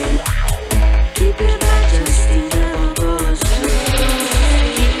away. Keep your majesty, never go astray.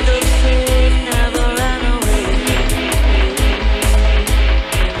 Keep the faith, never run away.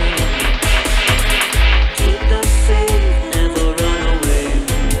 Keep the faith, never run away.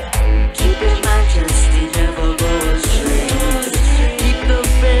 Keep your majesty, never go astray. Keep the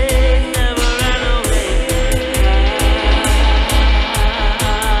faith, never run away.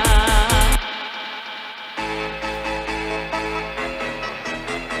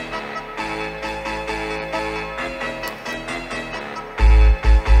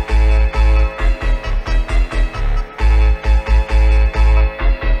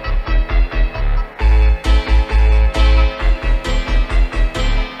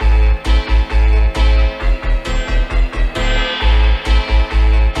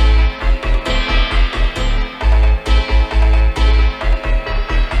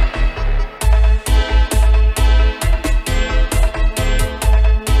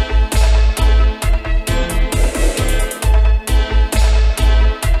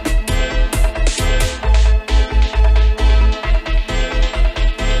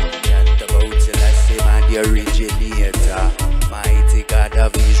 Chant about Selassie, man, the originator. Mighty God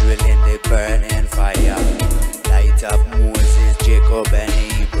of Israel in the burning fire. Light up Moses, Jacob, and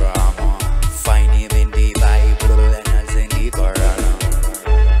Abraham. Find him in the Bible and as in the Quran.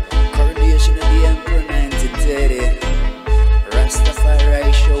 Coronation of the Emperor 1930.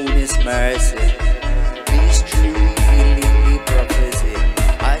 Rastafari shown his mercy. Peace tree revealing the prophecy.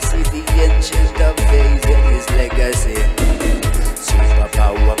 I see the ancient of days and his legacy.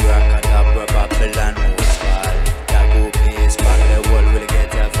 Superpower, Bracadabra, Babylon, most fall. Jago pace, back the world will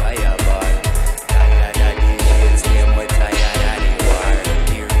get a fireball. Tired of the shades, them were tired of the war.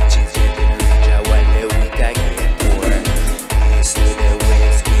 The rich is getting richer while the weak are getting poor. East to the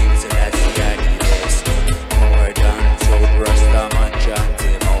west, King Selassie are the best. More than South Rasta man chant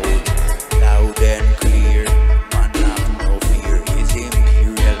him out. Loud and clear, man have no fear. His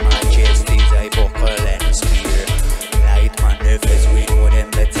imperial majesties I buckle and spear.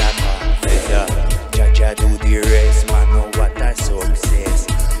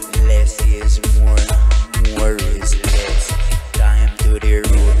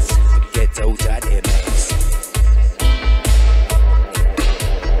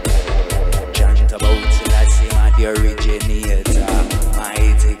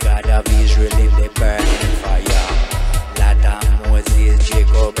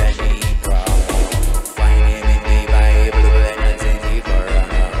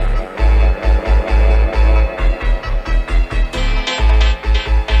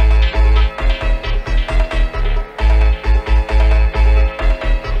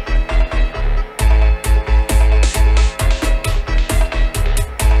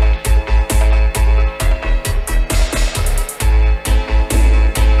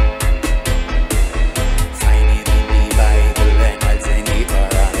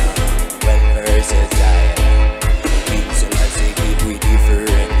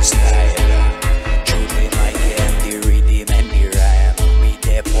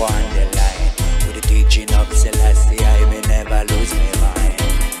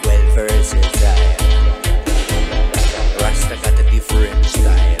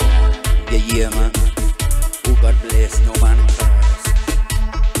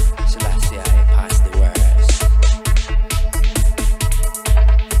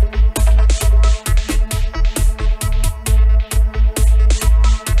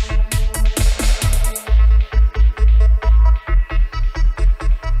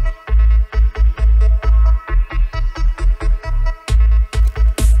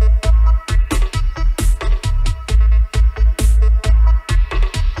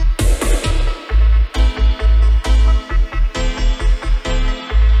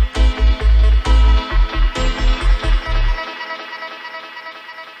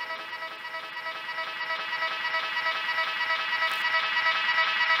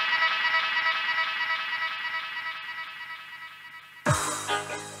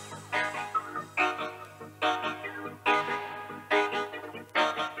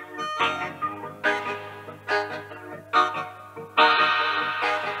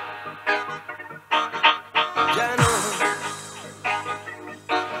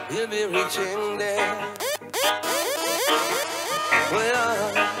 You'll be reaching there.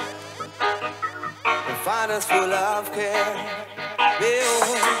 Well, the Father's full of care.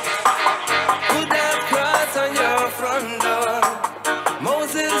 Put that cross on your front door.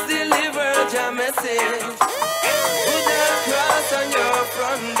 Moses delivered your message. Put that cross on your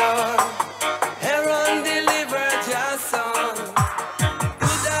front door. Aaron delivered your son.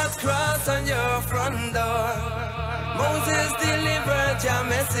 Put that cross on your front door. Moses delivered your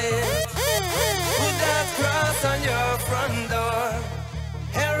message. Put that cross on your front door.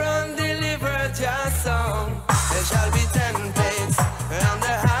 Aaron delivered your son. There shall be 10 plates around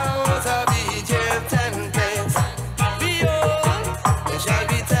the house of Egypt. 10 plates. Behold, there shall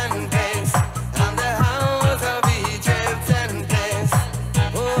be 10 plates around the house of Egypt. 10 plates.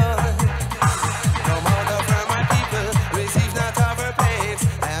 Oh, come out of her, my people, receive not of her plates,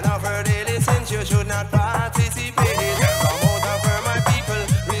 and of her daily sins you should not participate. Come out of her, my people,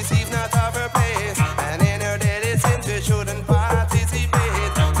 receive not of her plates, and in her daily sins you shouldn't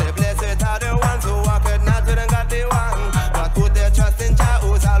participate. Say, blessed are the ones who walk not to the godly one, but put their trust in Jah,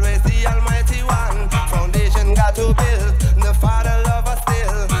 who's always the Almighty One. Foundation got to build, the Father love us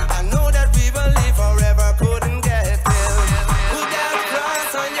still. I know that we believe forever couldn't get filled. Put that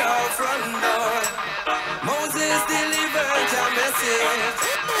cross on your front door. Moses delivered your message.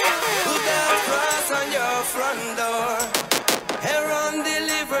 Put that cross on your front door. Aaron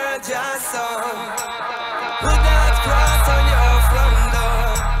delivered your son. Put that cross on your front door.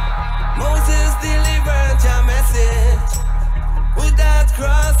 Moses delivered your message. Put that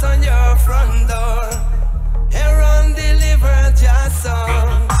cross on your front door. Aaron delivered your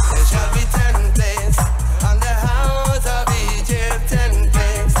son. There shall be 10 plates on the house of Egypt. 10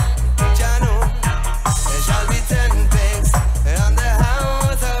 plates. Janu. There shall be 10 plates on the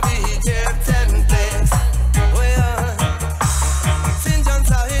house of Egypt. 10 plates. Well, St. John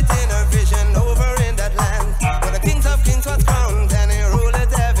saw it in a vision over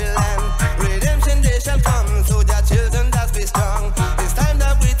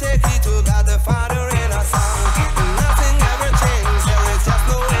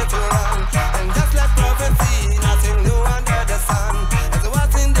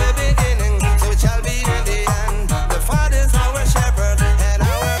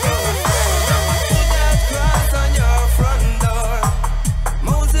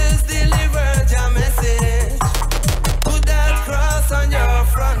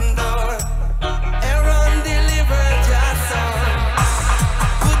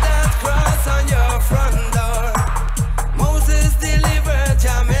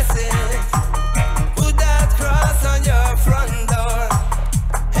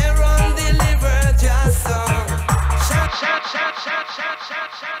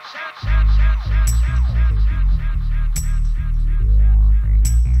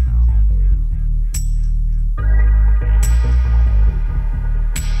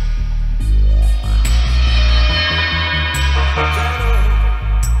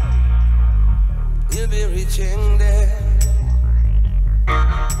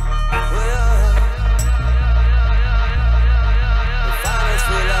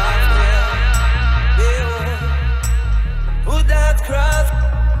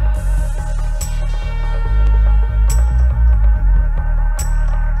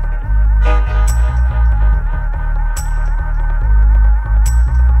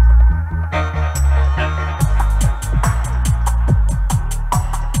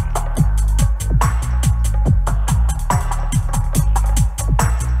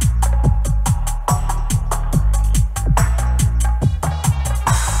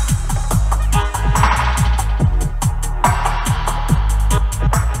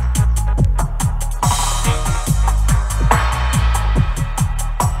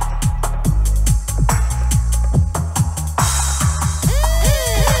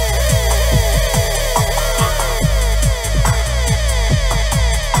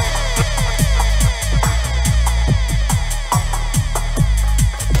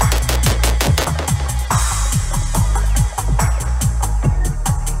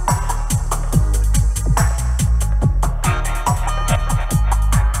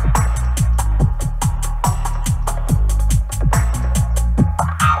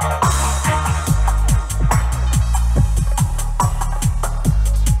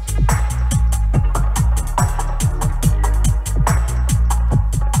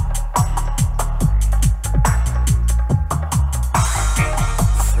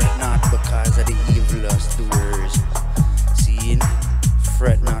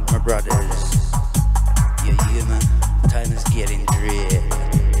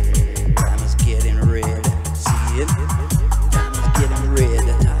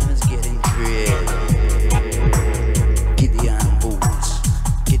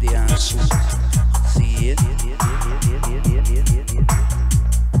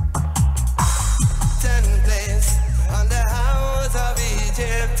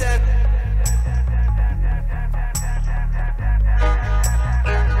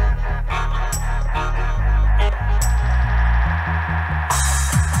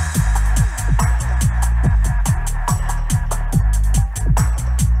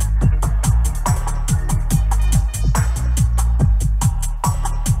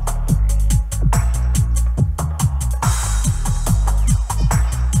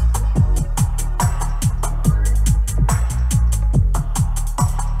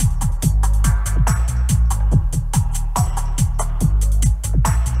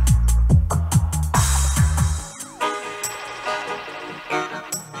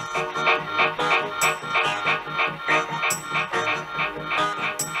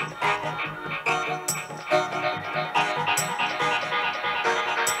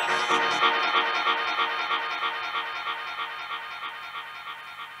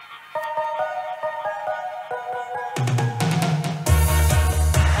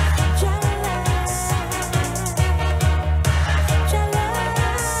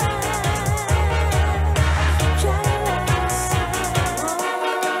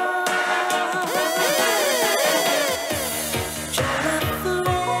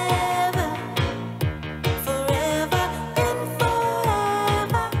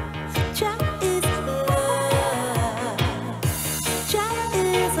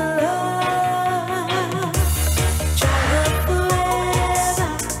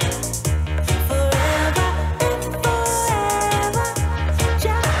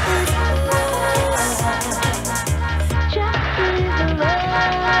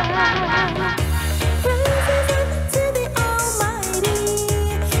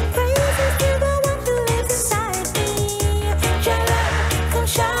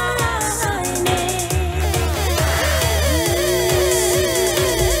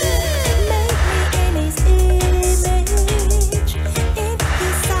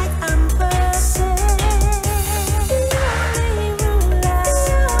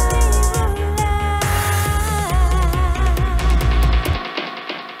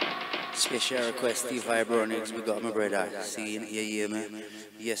request, Steve Vibronix, we got my brother. See, you hear me?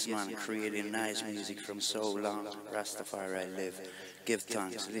 Yes, man, creating nice music from so long. Rastafari live. Give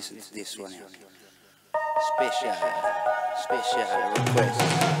thanks. Listen to this one here. Special request.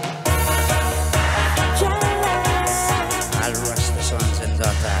 All Rasta sons and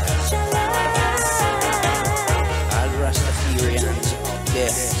daughters. All Rastafarians. Yeah,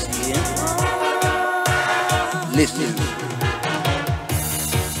 see it? Listen.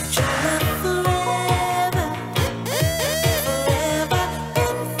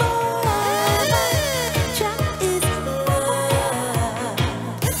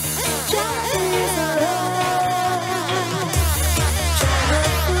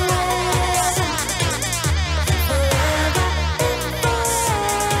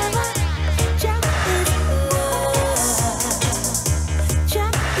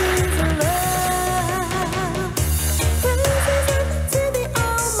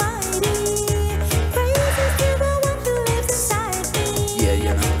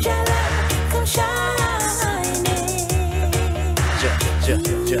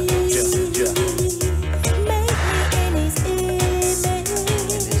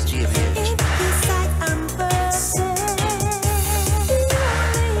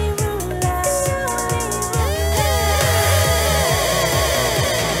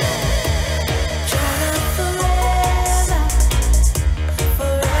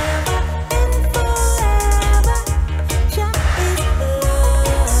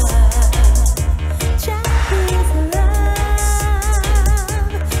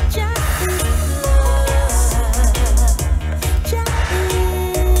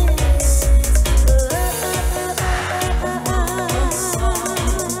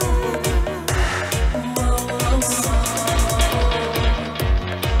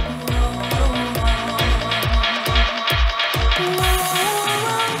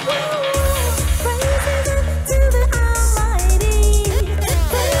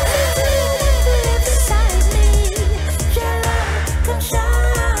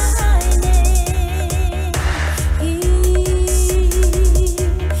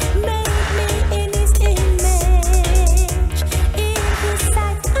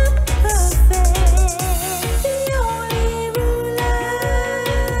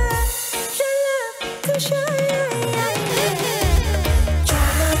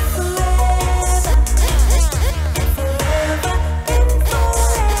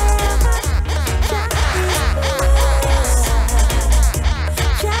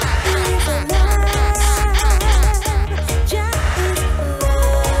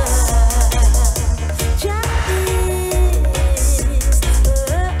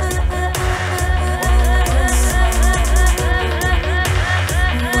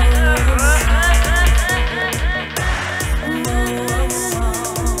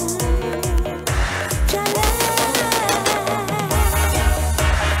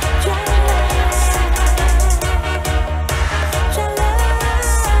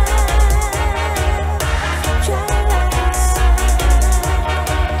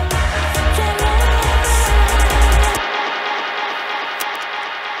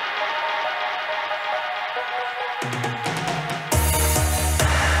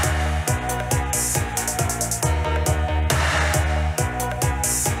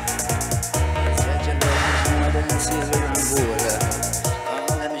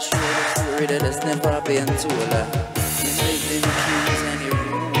 That's never been told. You live in kings and your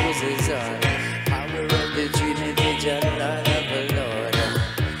roses are power of the Trinity, Jah Lord of the Lord.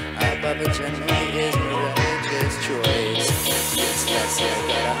 Abba January is my religious choice. Yes, that's it.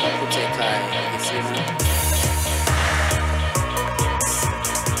 Gotta have to take high. You see me?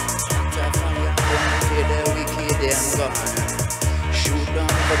 Tough on your wicked, the wicked and gone. Shoot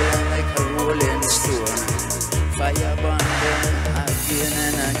down for them like a rolling stone. Fire burn them again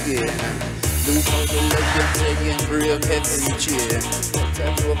and again. Look how the legends again break every chain. Tell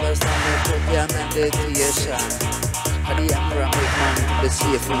you overstand the put your meditation. And the emperor make man be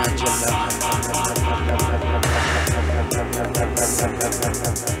safe in a jungle.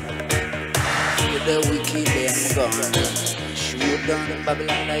 With the wicked them gone. Shoot down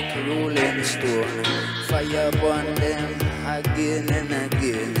Babylon like a rolling stone. Fire burn them again and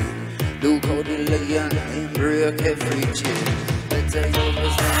again. Look how the lion break every chain. Better you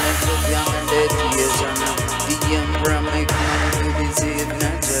was the next of your meditation. The emperor make man to be saved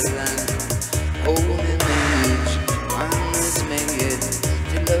natural. Holy mage, man is made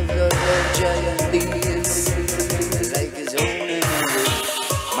to love your love giantly. Like his own image,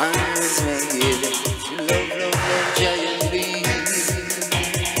 man is made to love giantly.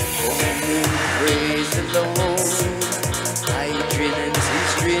 Oh, praise the Lord. I dream and see,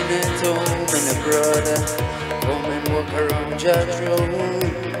 dream at home and Jah throne.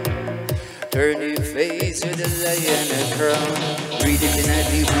 Turn your face to the lion and crown. Read it in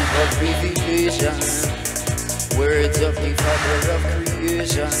the book of Revelation. Words of the Father of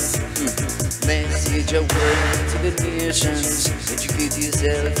creation. Message of word to the nations. Educate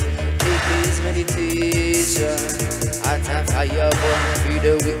yourself, take his meditation. At a fire burn, free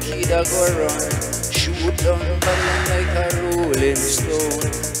the wicked a go run. Shoot down Babylon like a rolling stone.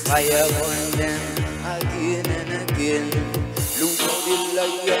 Fire burn them again and again. Look how the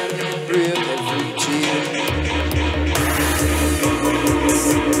lion break every chain.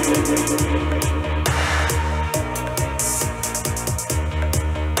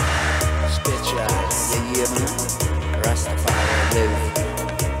 Special, yeah man, Rastafari live.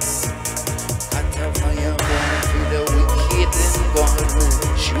 At a fire burn, through the wicked and gone.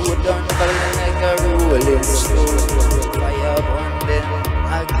 Shoot down Babylon like a rolling stone. Fire burn them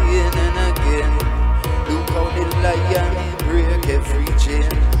again and again. Look how the lion break every chain.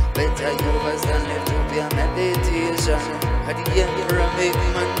 Better you than left to be a meditation. At the end, you're a make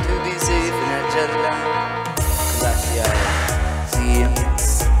man to be safe in a jala. Last year, see him.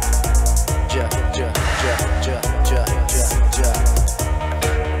 Ja.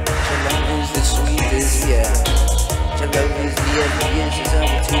 Jala is the sweetest, yeah. Jala is the evidence, is how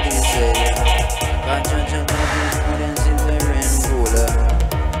to be said. Jala is more than silver and gold.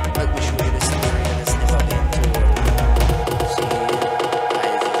 Let me show you the story that's never been told.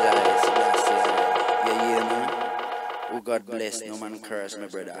 God bless, no man curse, my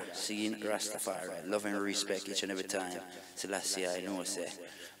brother. Seeing Rastafari, love and respect each and every time. Selassie, I know, say,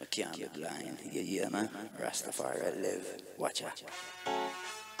 I can't be blind. Yeah, man. Rastafari, live. Watch out.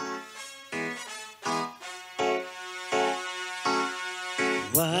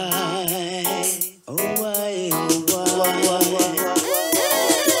 Why? Oh, why? Oh, why?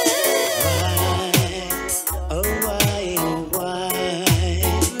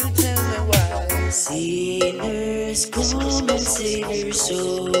 Sinners, come and save your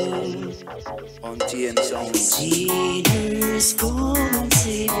soul. On TN Sound. Sinners, come and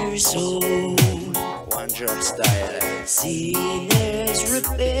save your soul. One drop style. Sinners,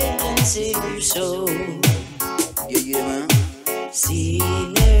 repent and save your soul. Yeah, man.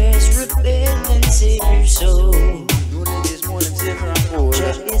 Sinners, repent and save your soul. No ladies more than silver and gold.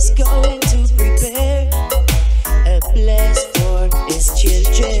 Jah is going to prepare a place for his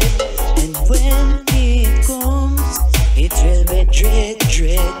children. And when it comes, it will be dread.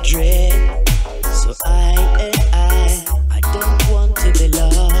 So I don't want to be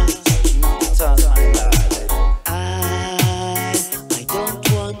lost. I don't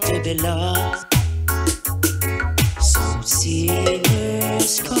want to be lost. Some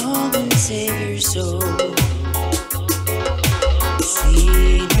sinners come and save your soul.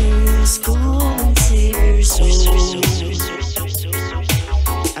 Sinners come and save your soul.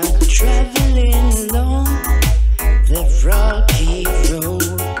 I'm traveling along the rocky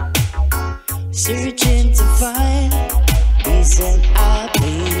road, searching to find peace and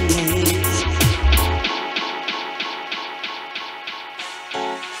happiness.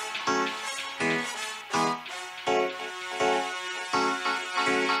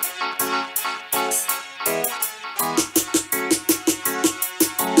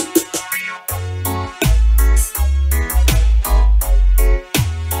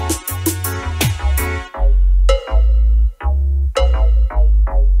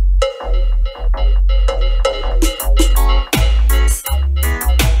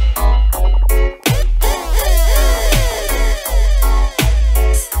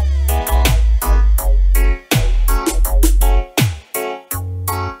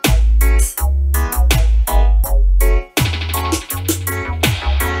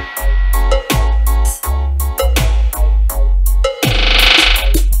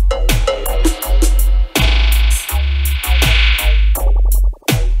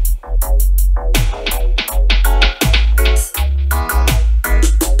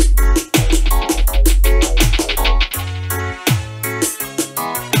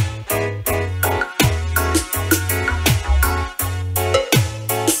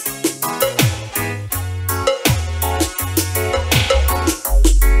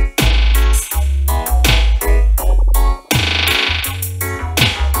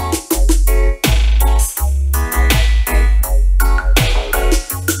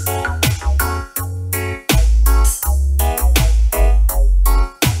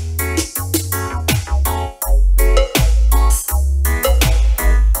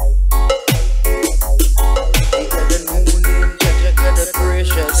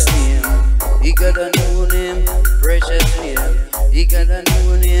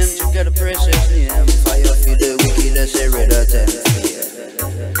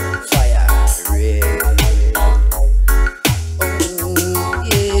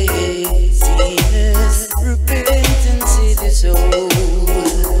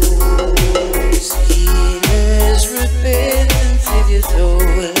 soul.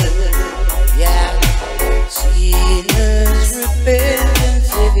 Yeah, sinners repent and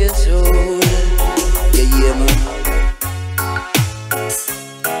save your soul. Yeah, yeah, man.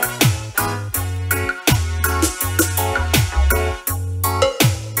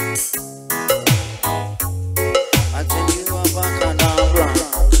 I tell you about Canabra,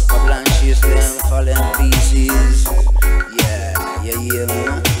 Babylon chase them falling pieces. Yeah, yeah, yeah,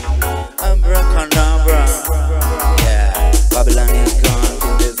 man. Abracadabra, yeah, Babylon is gone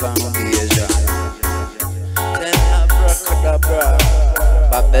in the foundation. Tell abracadabra,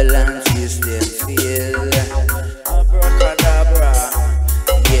 Babylon system fail. Abracadabra,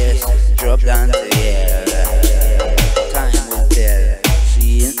 yes, drop down to hell. Time will tell,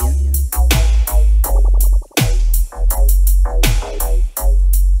 see?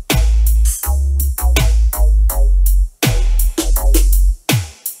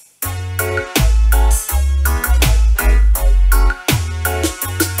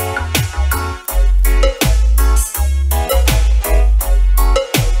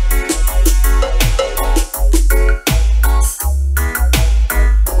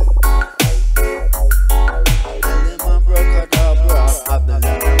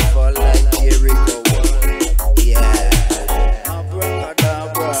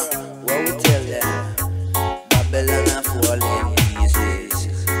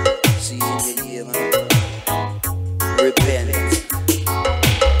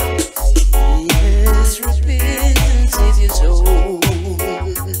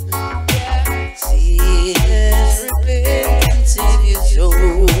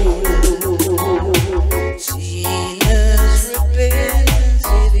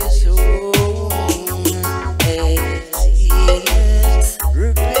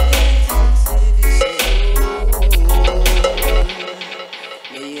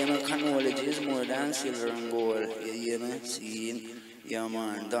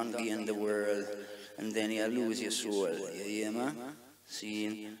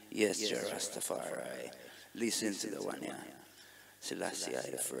 Listen to the one, yeah. Selassie I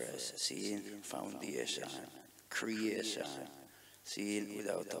the first, seeing foundation, creation, seeing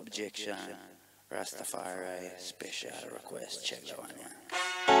without objection, Rastafari, special request, check the one, yeah.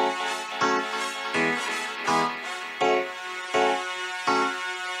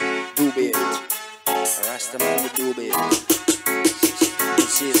 Do it, Rastaman the do it,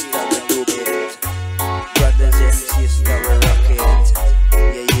 sister the do it, brothers and sisters we rock it,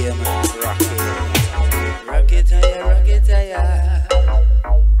 yeah, yeah, man, rock it. Rocketaya,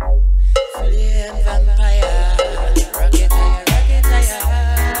 flame vampire. Rocketaya,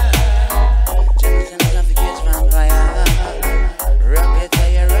 Jonathan Navigates vampire.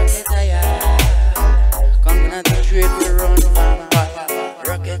 Rocketaya, come on to trade we run vampire.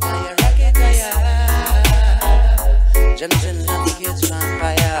 Rocketaya, Jonathan Navigates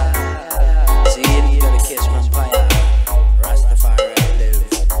vampire. See you gotta catch vampire. Rastafari live,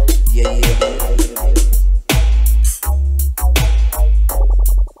 yeah, yeah, yeah.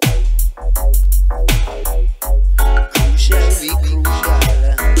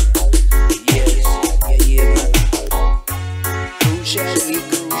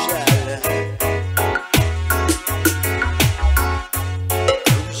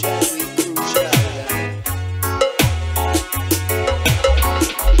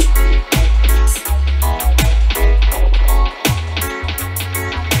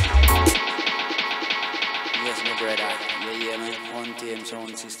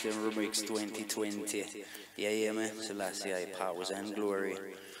 Powers and glory.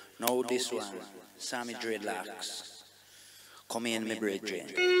 Now this one, Sammy Dreadlocks. Come in, my brethren.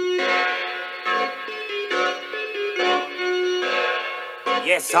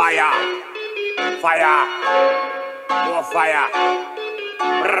 Yes, fire, fire, more fire.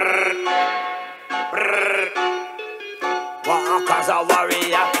 Brrr, brrr. Walk as a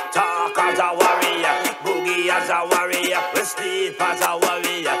warrior, talk as a warrior, boogie as a warrior, we sleep as a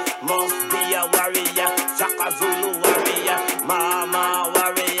warrior, must be a warrior, Shaka Zulu warrior, Mama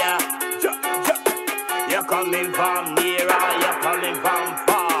warrior. You're coming from near, you're coming from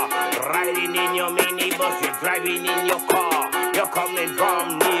far, riding in your minibus, you're driving in your car. You're coming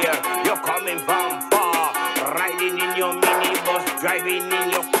from near, you're coming from far, riding in your minibus, driving in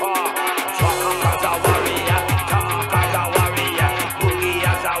your car. Talk as a warrior, talk as a warrior, boogie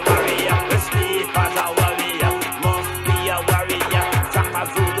as a warrior, we sleep as a warrior, must be a warrior, Shaka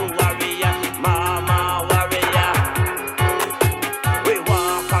Zulu warrior, Mama warrior. We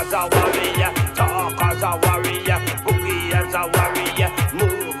walk as a warrior, talk as a warrior, boogie as a warrior,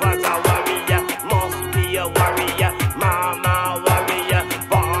 move as a warrior, must be a warrior, Mama.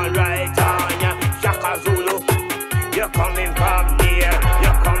 You're coming from near,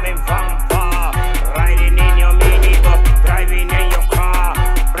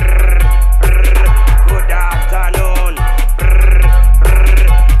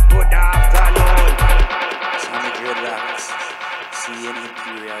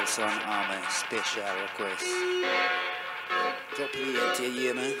 Imperial Sound Army special request. Dubplate, you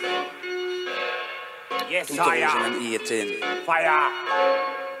hear me? Yes, fire. 2018. Fire.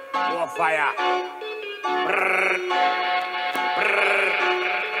 More fire. Brrr. Brrr.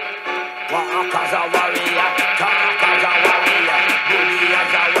 Walk as a warrior. Talk as a warrior. Boogie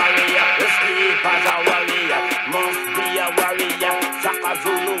as a warrior. Sleep as a warrior. Must be a warrior. Shaka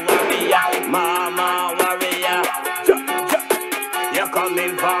Zulu warrior. Mama warrior. You're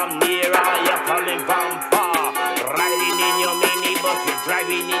coming from near or you're coming from far. Riding in your minibus, you're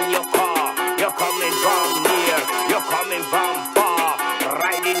driving in your car. You're coming from near, you're coming from far.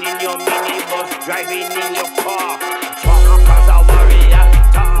 Riding in your minibus, driving in your car. Talk as a warrior,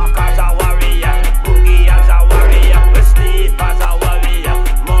 talk as a warrior. Boogie as a warrior, sleep as a warrior.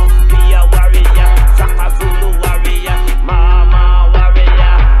 Must be a warrior, Shaka Zulu warrior, Mama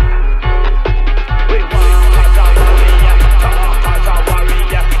warrior. We walk as a warrior, talk as a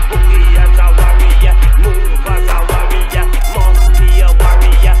warrior. Boogie as a warrior, move as a warrior. Must be a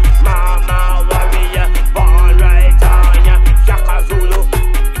warrior, Mama warrior. Born right on ya, Shaka Zulu.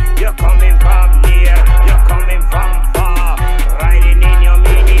 You're coming from near, you're coming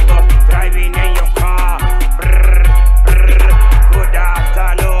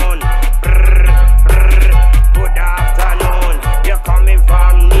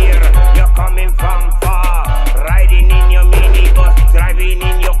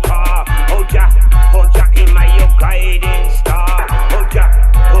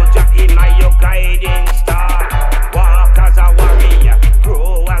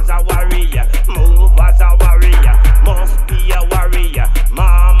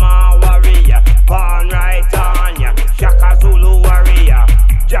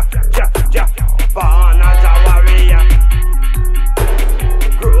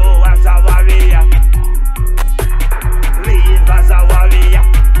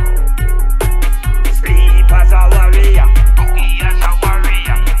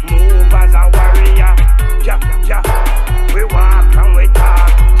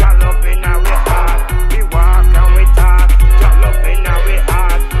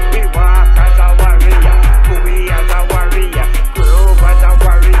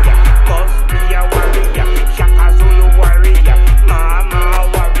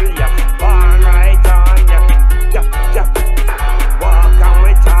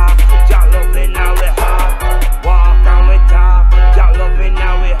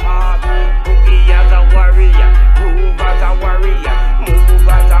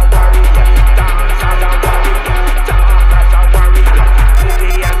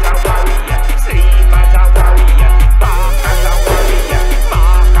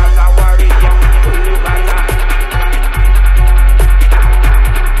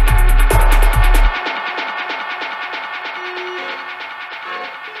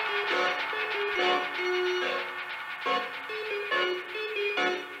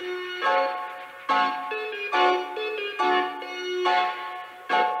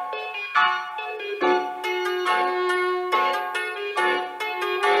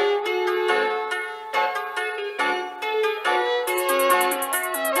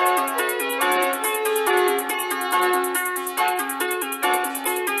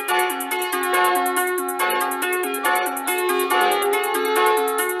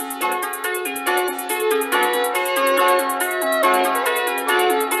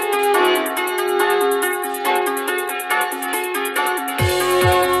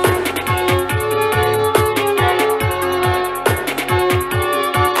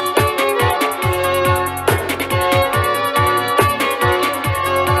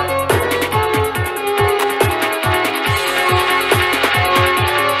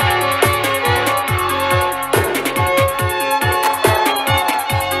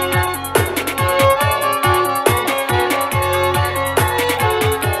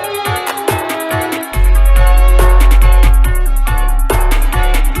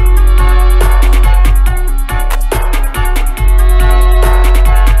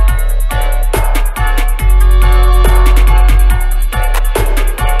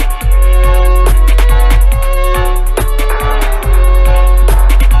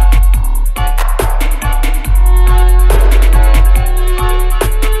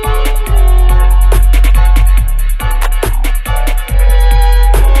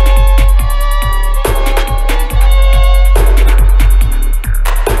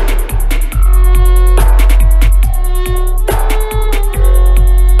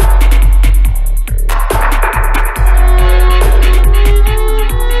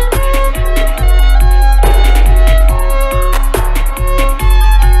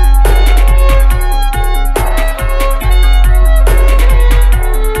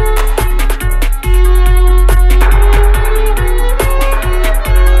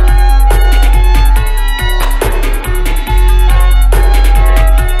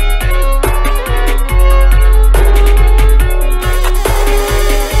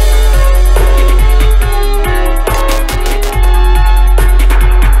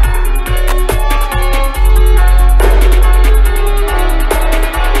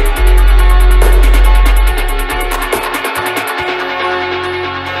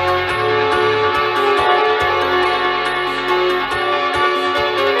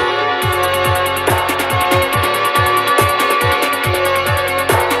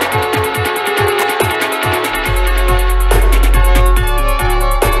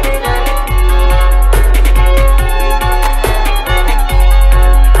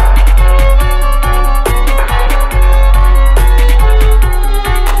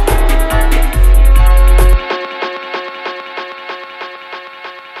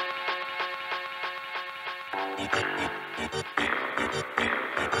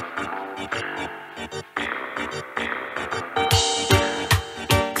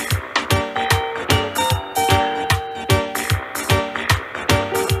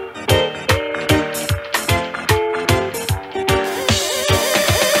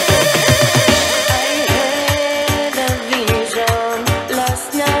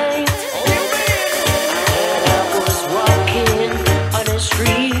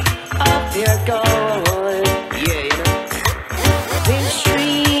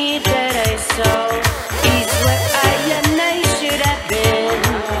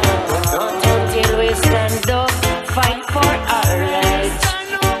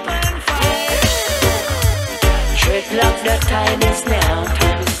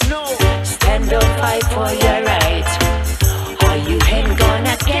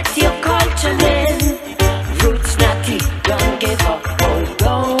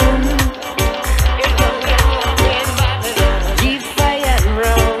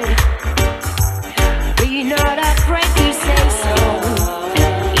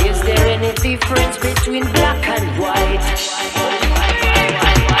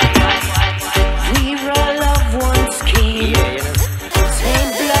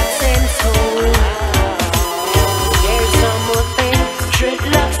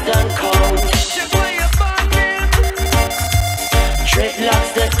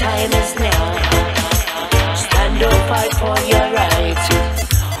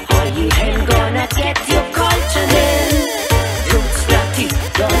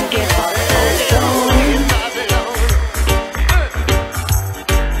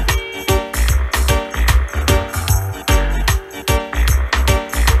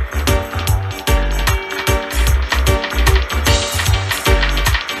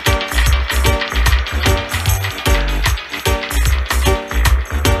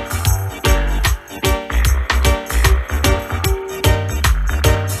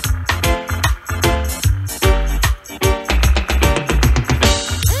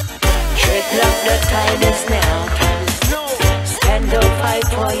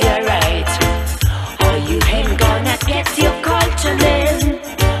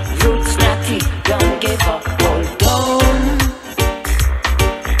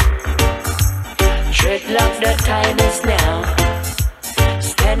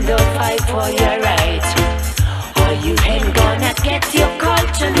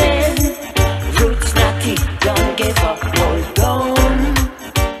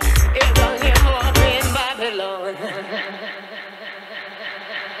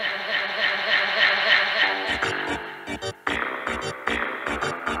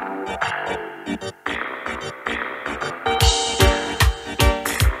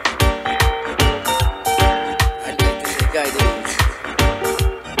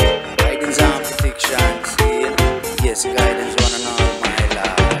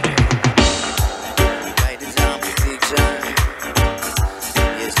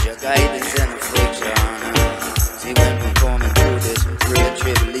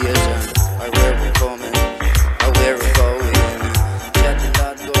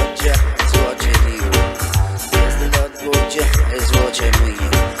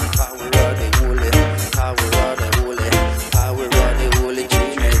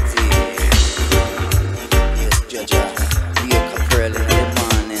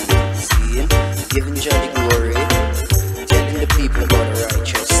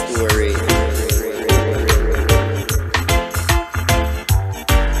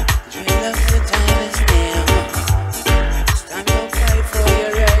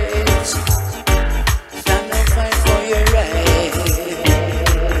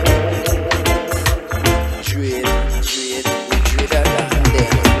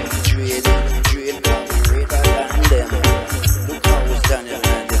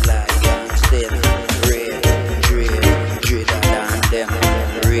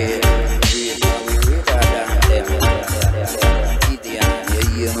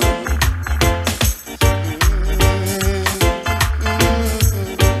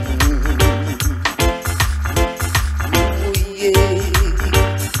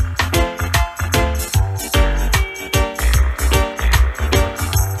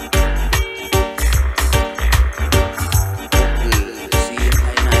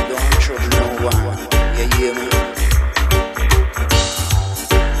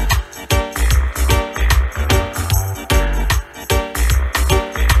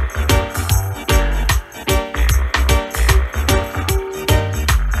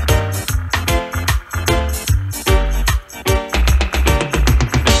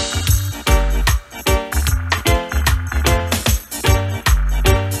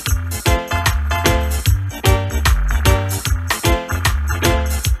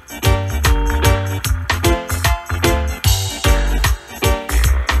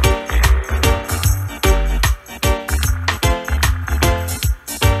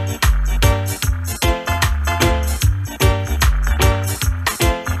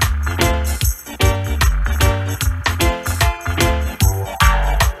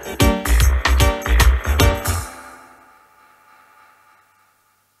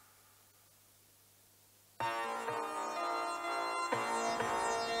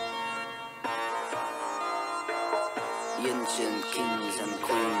ancient kings and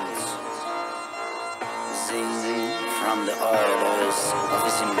queens, sing from the orders of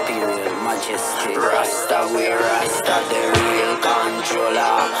His Imperial Majesty. Rasta, we Rasta, the real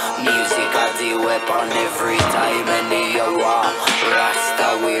controller. Music as the weapon every time any war.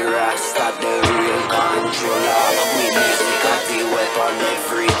 Rasta, we Rasta, the real controller. We music as the weapon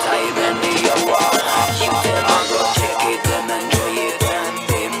every time any war. You them a go check it, them enjoy it, them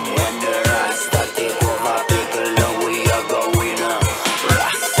bim. When the Rasta take over people, now we are going up.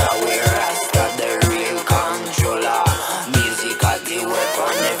 Rasta, we Rasta, the real controller. Music as the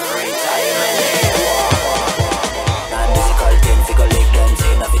weapon every time any war. Now musical thing, figure like them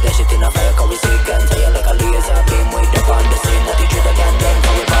say, now fit that shit in a fire, cause we sick and tired like a laser beam. Wait up on the scene, that the truth again, then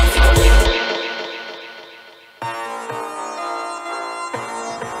cause we can't figure it.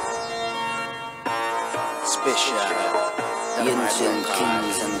 Special, ancient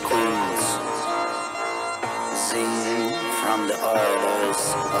kings and queens, sing from the orders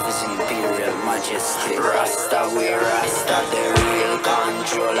of His Imperial Majesty. Rasta, we Rasta, the real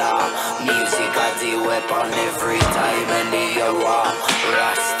controller. Music as the weapon every time any war.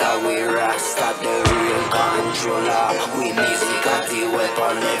 Rasta, we Rasta, the real controller. We music as the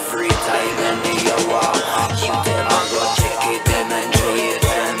weapon every time any war. You them a go check it, them enjoy it,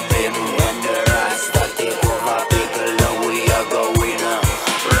 them bim. When the Rasta take over people, now we are going up.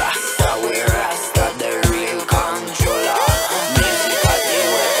 Rasta, we Rasta, the real controller. Music as the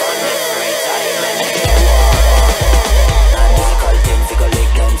weapon every time any war. Now musical thing, figure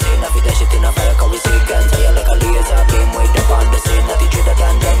like them say, now fit that shit in a fire, cause we sick and tired like a laser beam. Wait up on the scene, now the dreader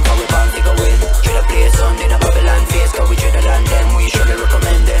than them, cause we can't figure win. Dread a place on in a Babylon face, cause we dreader than them. We surely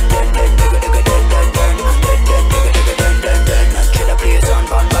recommend them, then digga digga then digga digga then. Dread a place on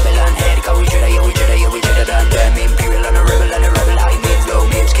Babylon head, cause we dreader, yeah we dreader than them. Imperial and a rebel high mid, low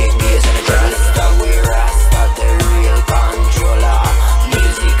mids, kick bass and a treble. Rasta, we Rasta, the real controller.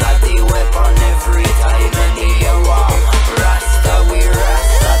 Music as the weapon every time any war. Rasta, we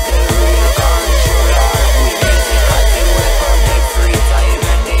Rasta, the real controller. We music as the weapon every time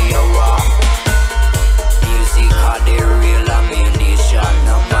any war. Music as the real ammunition,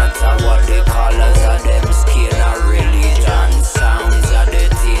 no matter what the colors of them skin or religion. Sounds are the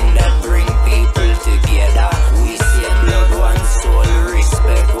thing that bring people together. We same blood, one soul,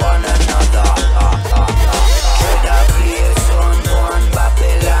 respect one another. Dread a place on one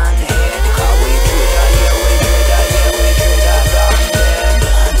Babylon head, cause we dreader, yeah we dreader than them.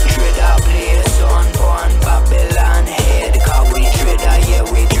 Dread a place on one Babylon head, cause we dreader, yeah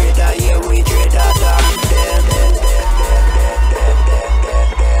we dreader than them.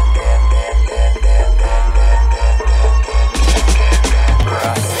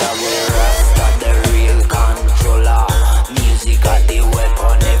 Rasta, we Rasta, the real controller. Music as the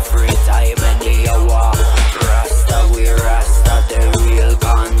weapon every time any war. Rasta, we Rasta, the real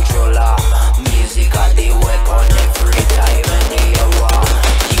controller. Music as the weapon every time any war.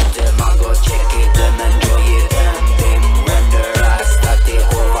 You them a go check it, them enjoy it, them bim. When the Rasta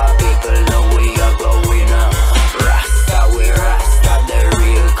take over people, now we are going up. Rasta, we Rasta, the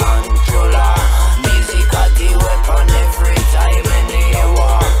real controller. Music as the weapon every time any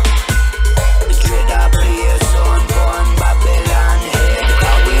war. Dread a place on one Babylon head,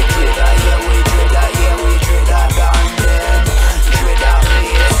 cause we dreader, yeah we dreader than them. Dread a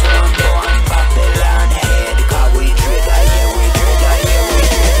place on one Babylon head, cause we dreader, yeah we dreader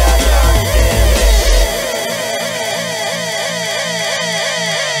than them.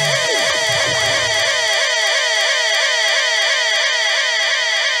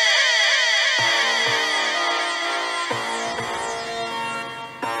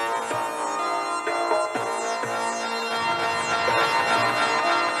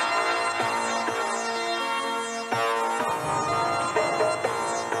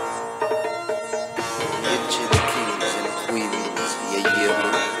 Ancient kings and queens, you hear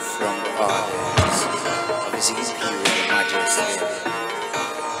me from the orders of His Imperial Majesty.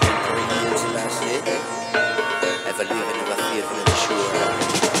 Emperor Selassie, ever living, ever faithful and sure.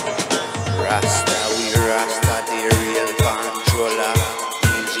 Rasta, we Rasta, the real controller.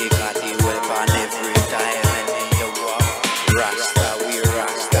 Music as the weapon every time any war. Rasta, we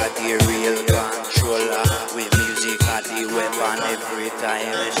Rasta, the real controller. We music as the weapon every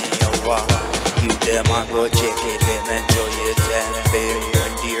time any war. You them a go check it, them enjoy it, and baby,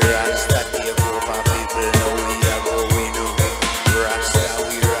 when the Rasta take over people, now we are going up. Rasta,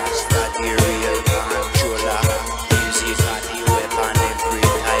 we Rasta, the real controller. Music as the weapon every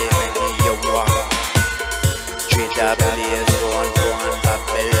time any war. Treat a place on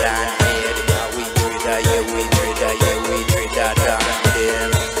Babylon head, we treater, yeah we treater than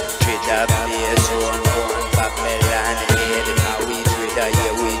them. Treat a place on Babylon head.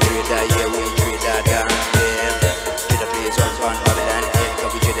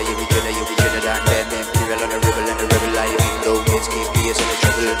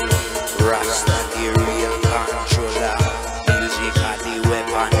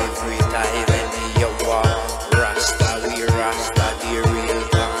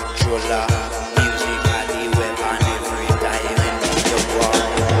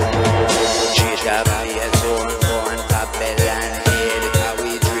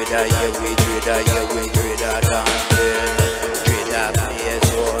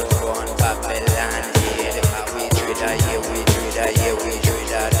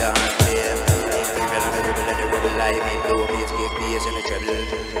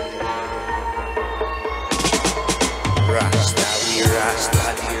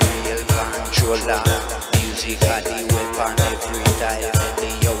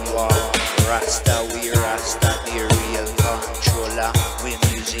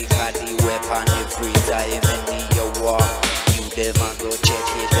 Go check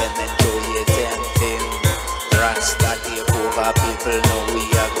it, them enjoy it, them thing. Rasta take over, people know we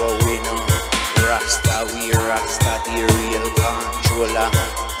are going on. Rasta, we Rasta, the real controller.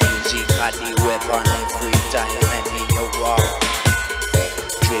 Music are the weapon every time any you walk.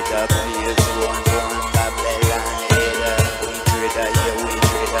 Dread up players, one Babylon header. We dreader, yeah, we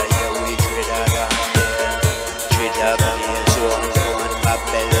dreader, yeah, we dreader down there. Dread up players, one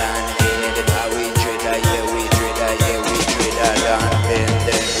Babylon header. We dreader, yeah, we dreader, yeah, we dreader down there.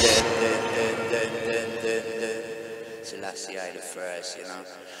 Selassie I the first, you know.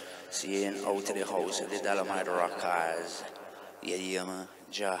 Seeing out of the house of the Dolomite Rockers. Yeah, man.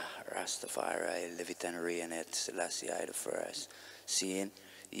 Jah Rastafari, live it and reign it. Selassie I the first. Seeing,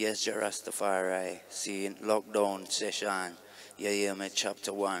 yes, Jah Rastafari. Seeing, lockdown session. Yeah, man.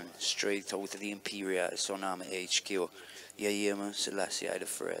 Chapter 1, straight out of the Imperial, Son Army HQ. Yeah, man. Selassie I the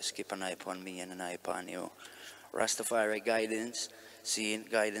first. Keep an eye upon me and an eye upon you. Rastafari guidance. Seeing,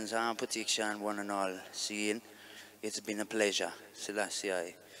 guidance and protection, one and all. Seeing, it's been a pleasure. Selassie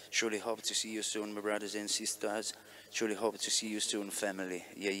I. Truly hope to see you soon, my brothers and sisters. Truly hope to see you soon, family.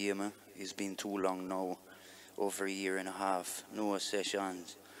 Yeah, man. It's been too long now. Over a year and a half. No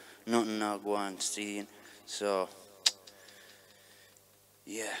sessions. Nothing now go on, seeing. So,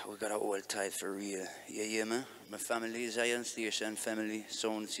 yeah, we gotta hold tight for real. Yeah, man. My family is Iron Station family.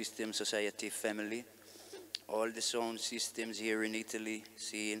 Sound System Society family. All the sound systems here in Italy,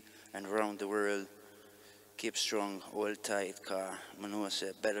 seeing, and around the world. Keep strong, hold tight, car. I know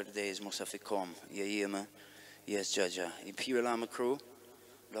say better days must have to come. Yeah, man. Yes, Jaja. Imperial Army crew,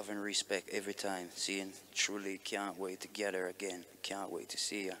 love and respect every time. Seeing, truly can't wait to gather again. Can't wait to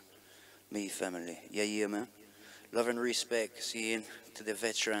see ya. Me, family. Yeah, man. Love and respect, seeing, to the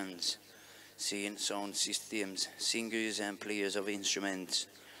veterans. Seeing, sound systems, singers and players of instruments.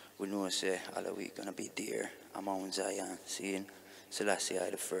 We know say, all of we gonna be there. I'm on Zion. Seeing, Selassie I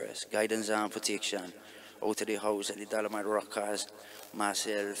the first. Guidance and protection. Out of the house at the Dolomite Rockers,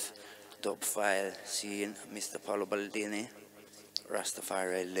 myself, Dub File, seeing Mr. Paulo Baldini,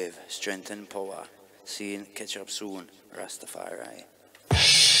 Rastafari live, strength and power, seeing catch up soon, Rastafari.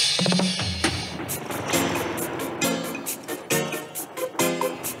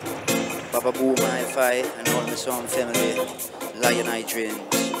 Baba Boom Hi-Fi and all my sound family, Lion Eye Dreams,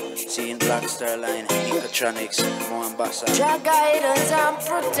 seeing Black Star Line, Ecotronics, Moambasa. Your guidance and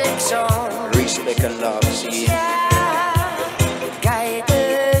protection. Respect and love, seeing.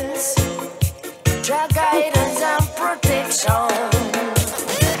 Guidance. Your guidance and protection.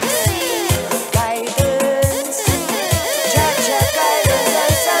 Guidance. Your guidance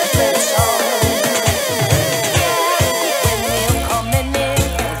and salvation. When you're coming in,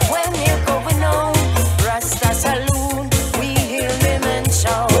 when you're going out, Rasta Saloon, we hear him and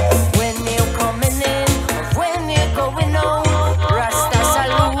shout. When you're coming in, when you're going out, Rasta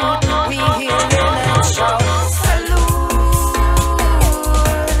Saloon, we hear him and shout. Saloon,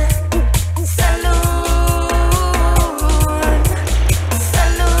 saloon.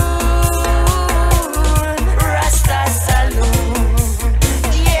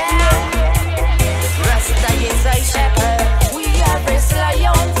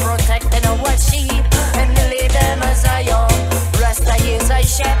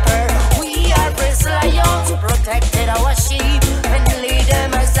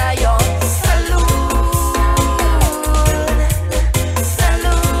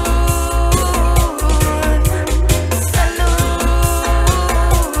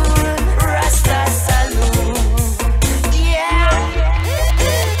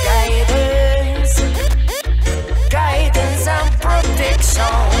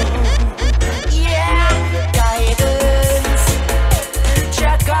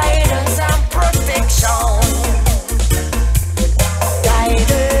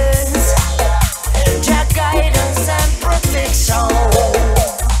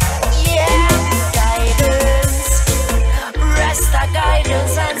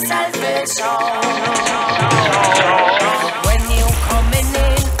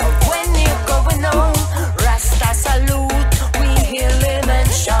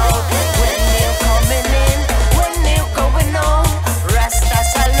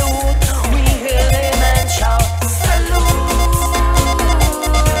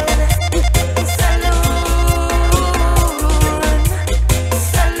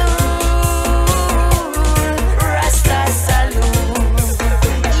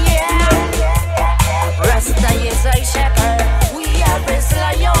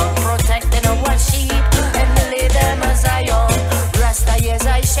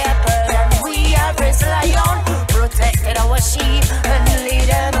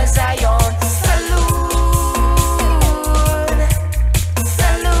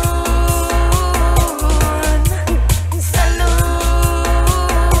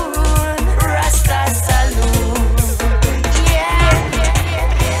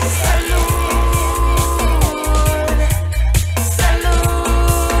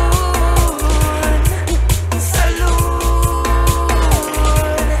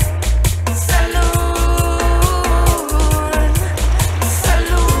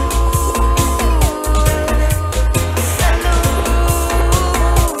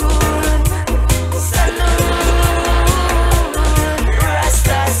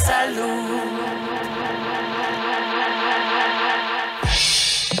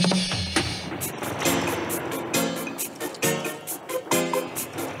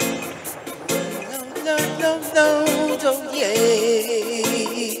 oh yeah.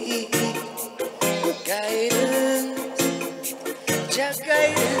 Guidance, just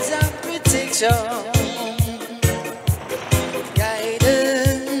guidance and protection.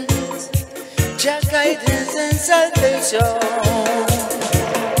 Guidance, just guidance and salvation.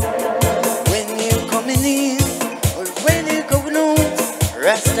 When you're coming in or when you're going out,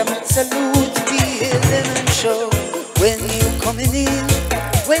 Rastaman salute, be healing and show. When you're coming in,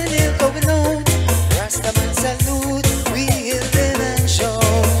 when you're going out, Rastaman salute, we healing and show.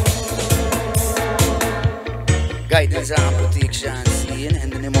 Guidance and protection, seen in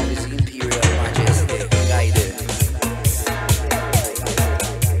the name of His Imperial Majesty. Guidance,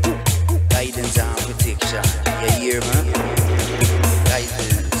 guidance and protection. You hear me?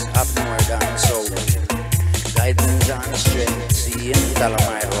 Guidance up north and south. Guidance and strength, seen with all of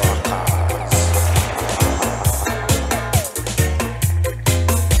my rockers.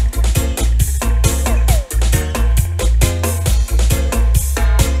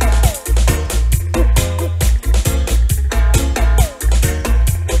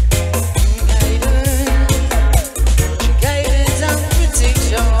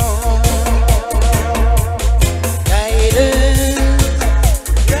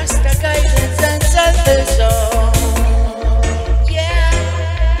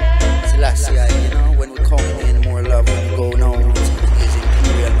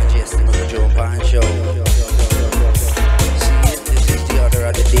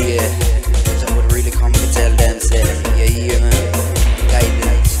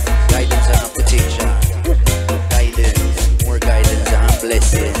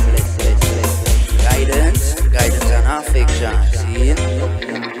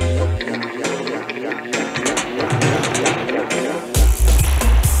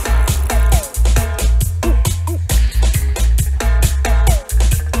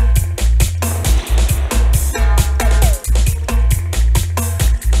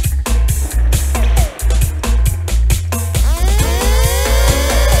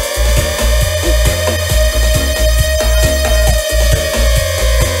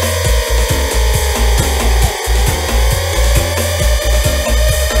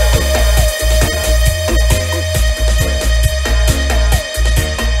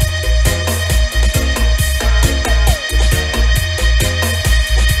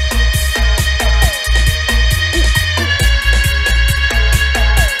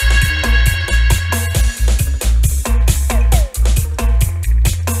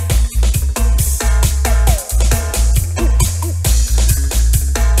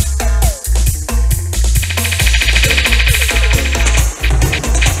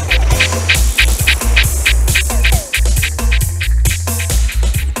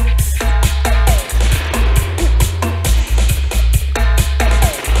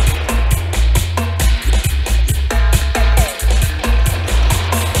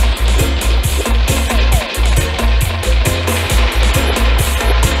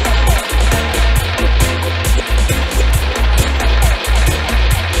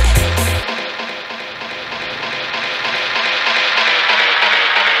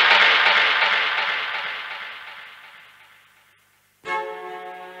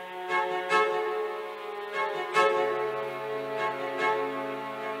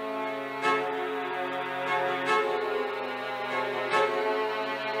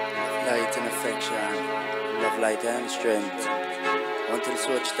 Light and affection, love, light and strength. Until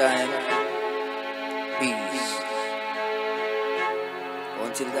such time, peace.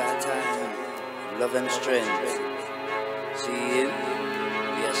 Until that time, love and strength. See you?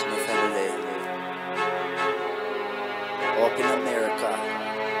 Yes, my family. Up in America.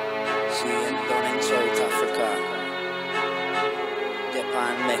 See you down in South Africa.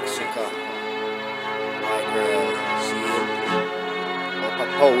 Japan, Mexico. White girl, see you?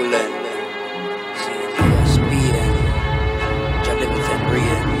 Poland, see Spain, Jamaica and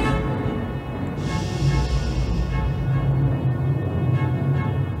Britain.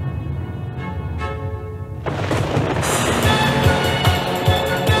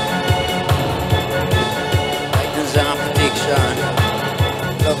 Guidance and protection,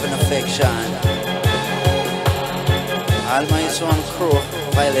 love and affection. All my son crew,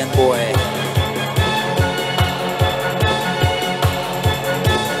 violent boy.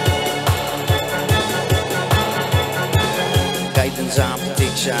 Guidance and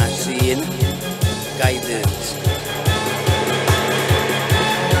protection, seeing guidance.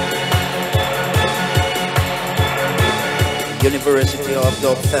 University of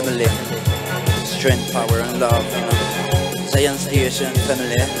Dub family, strength, power and love, you know. Science Station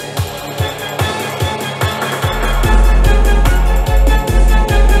family.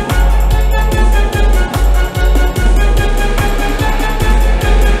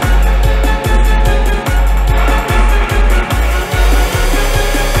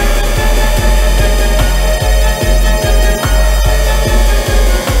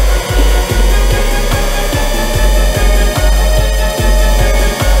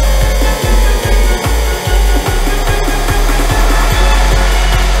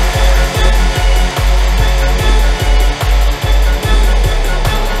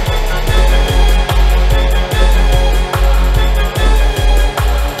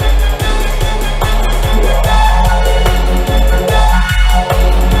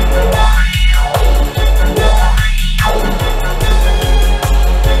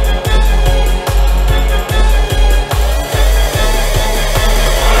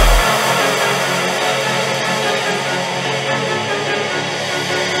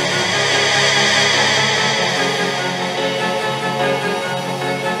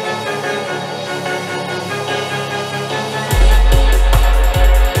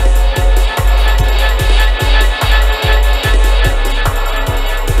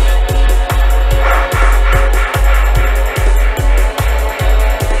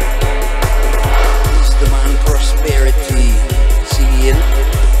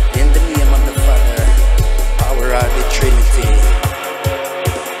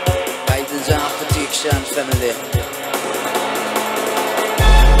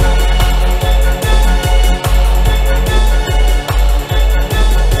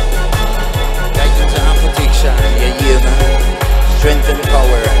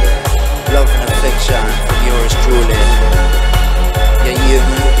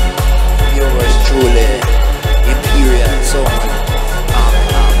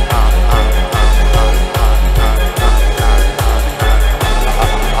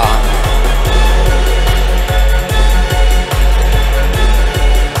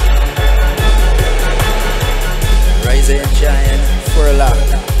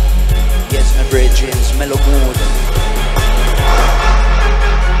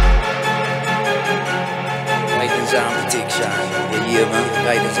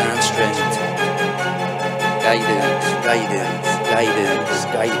 guidance, guidance, guidance,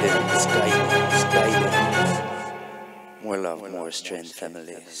 guidance, guidance, guidance. More love, more strength,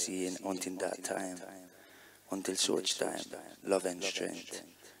 family. Seeing until that time, until such time, love and strength,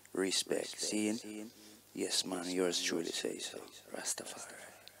 respect. Seeing, yes, man, yours truly say so. Rastafari.